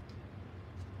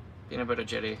 Peanut butter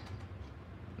jelly.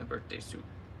 The birthday suit.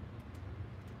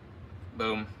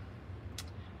 Boom.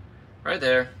 Right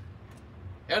there.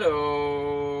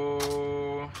 Hello.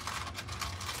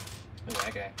 Look at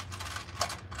that guy.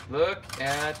 Look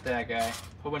at that guy.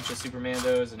 Whole bunch of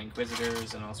Supermandos and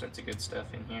Inquisitors and all sorts of good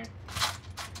stuff in here.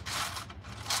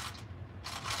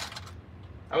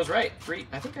 I was right.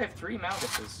 I think I have 3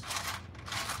 Malguses.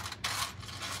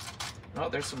 Oh,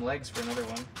 there's some legs for another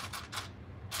one.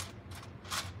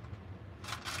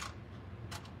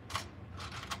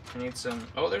 I need some...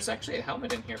 Oh, there's actually a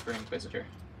helmet in here for Inquisitor.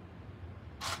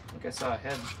 I think I saw a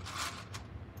head.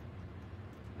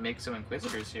 Make some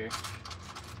Inquisitors here.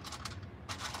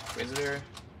 Inquisitor.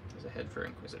 There's a head for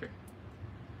Inquisitor.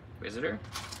 Inquisitor.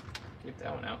 Keep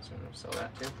that one out, so I'm going to sell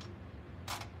that too.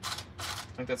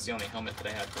 I think that's the only helmet that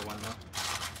I had for one, though.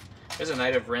 There's a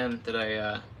Knight of Ren that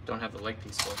I don't have the leg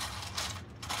piece for.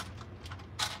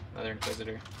 Another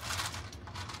Inquisitor.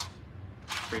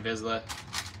 Free Vizsla.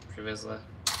 Free Vizsla.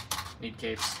 Need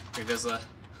capes. Free Vizsla.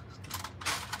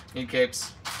 Need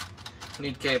capes.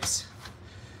 Need capes.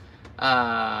 Can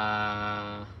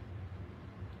I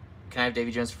have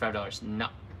Davy Jones for $5? No.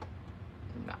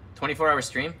 No. 24-hour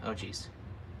stream? Oh, jeez.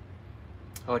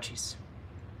 Oh, jeez.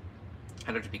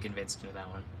 I'd have to be convinced into that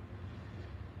one.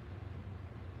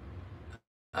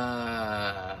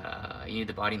 You need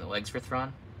the body and the legs for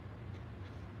Thrawn?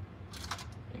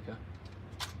 There you go.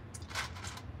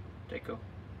 Daco.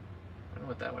 I don't know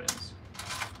what that one is.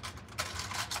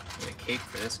 Need a cape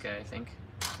for this guy, I think.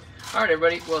 Alright,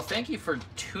 everybody. Well, thank you for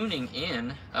tuning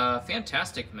in.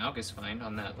 Fantastic Malgus find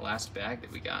on that last bag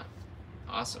that we got.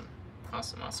 Awesome.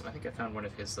 Awesome, awesome. I think I found one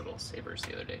of his little sabers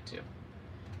the other day, too.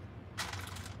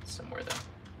 Somewhere, though.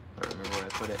 I don't remember where I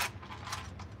put it.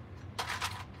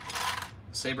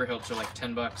 Saber hilts are like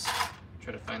 $10.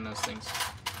 Try to find those things.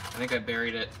 I think I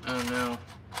buried it. Oh, no.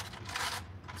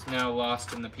 It's now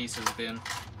lost in the pieces bin.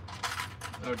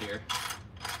 Oh, dear.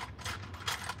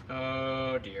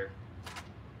 Oh, dear.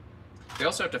 We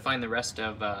also have to find the rest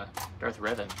of Darth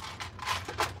Revan.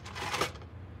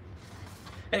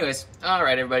 Anyways,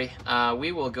 alright everybody,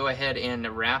 we will go ahead and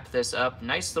wrap this up.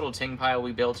 Nice little ting pile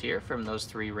we built here from those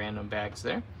 3 random bags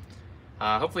there.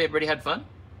 Hopefully everybody had fun.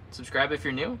 Subscribe if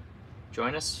you're new.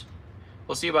 Join us.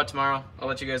 We'll see you about tomorrow. I'll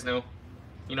let you guys know.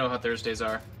 You know how Thursdays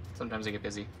are. Sometimes I get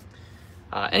busy.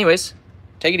 Anyways,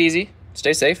 take it easy.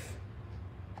 Stay safe.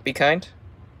 Be kind.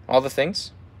 All the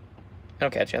things. And I'll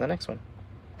catch you on the next one.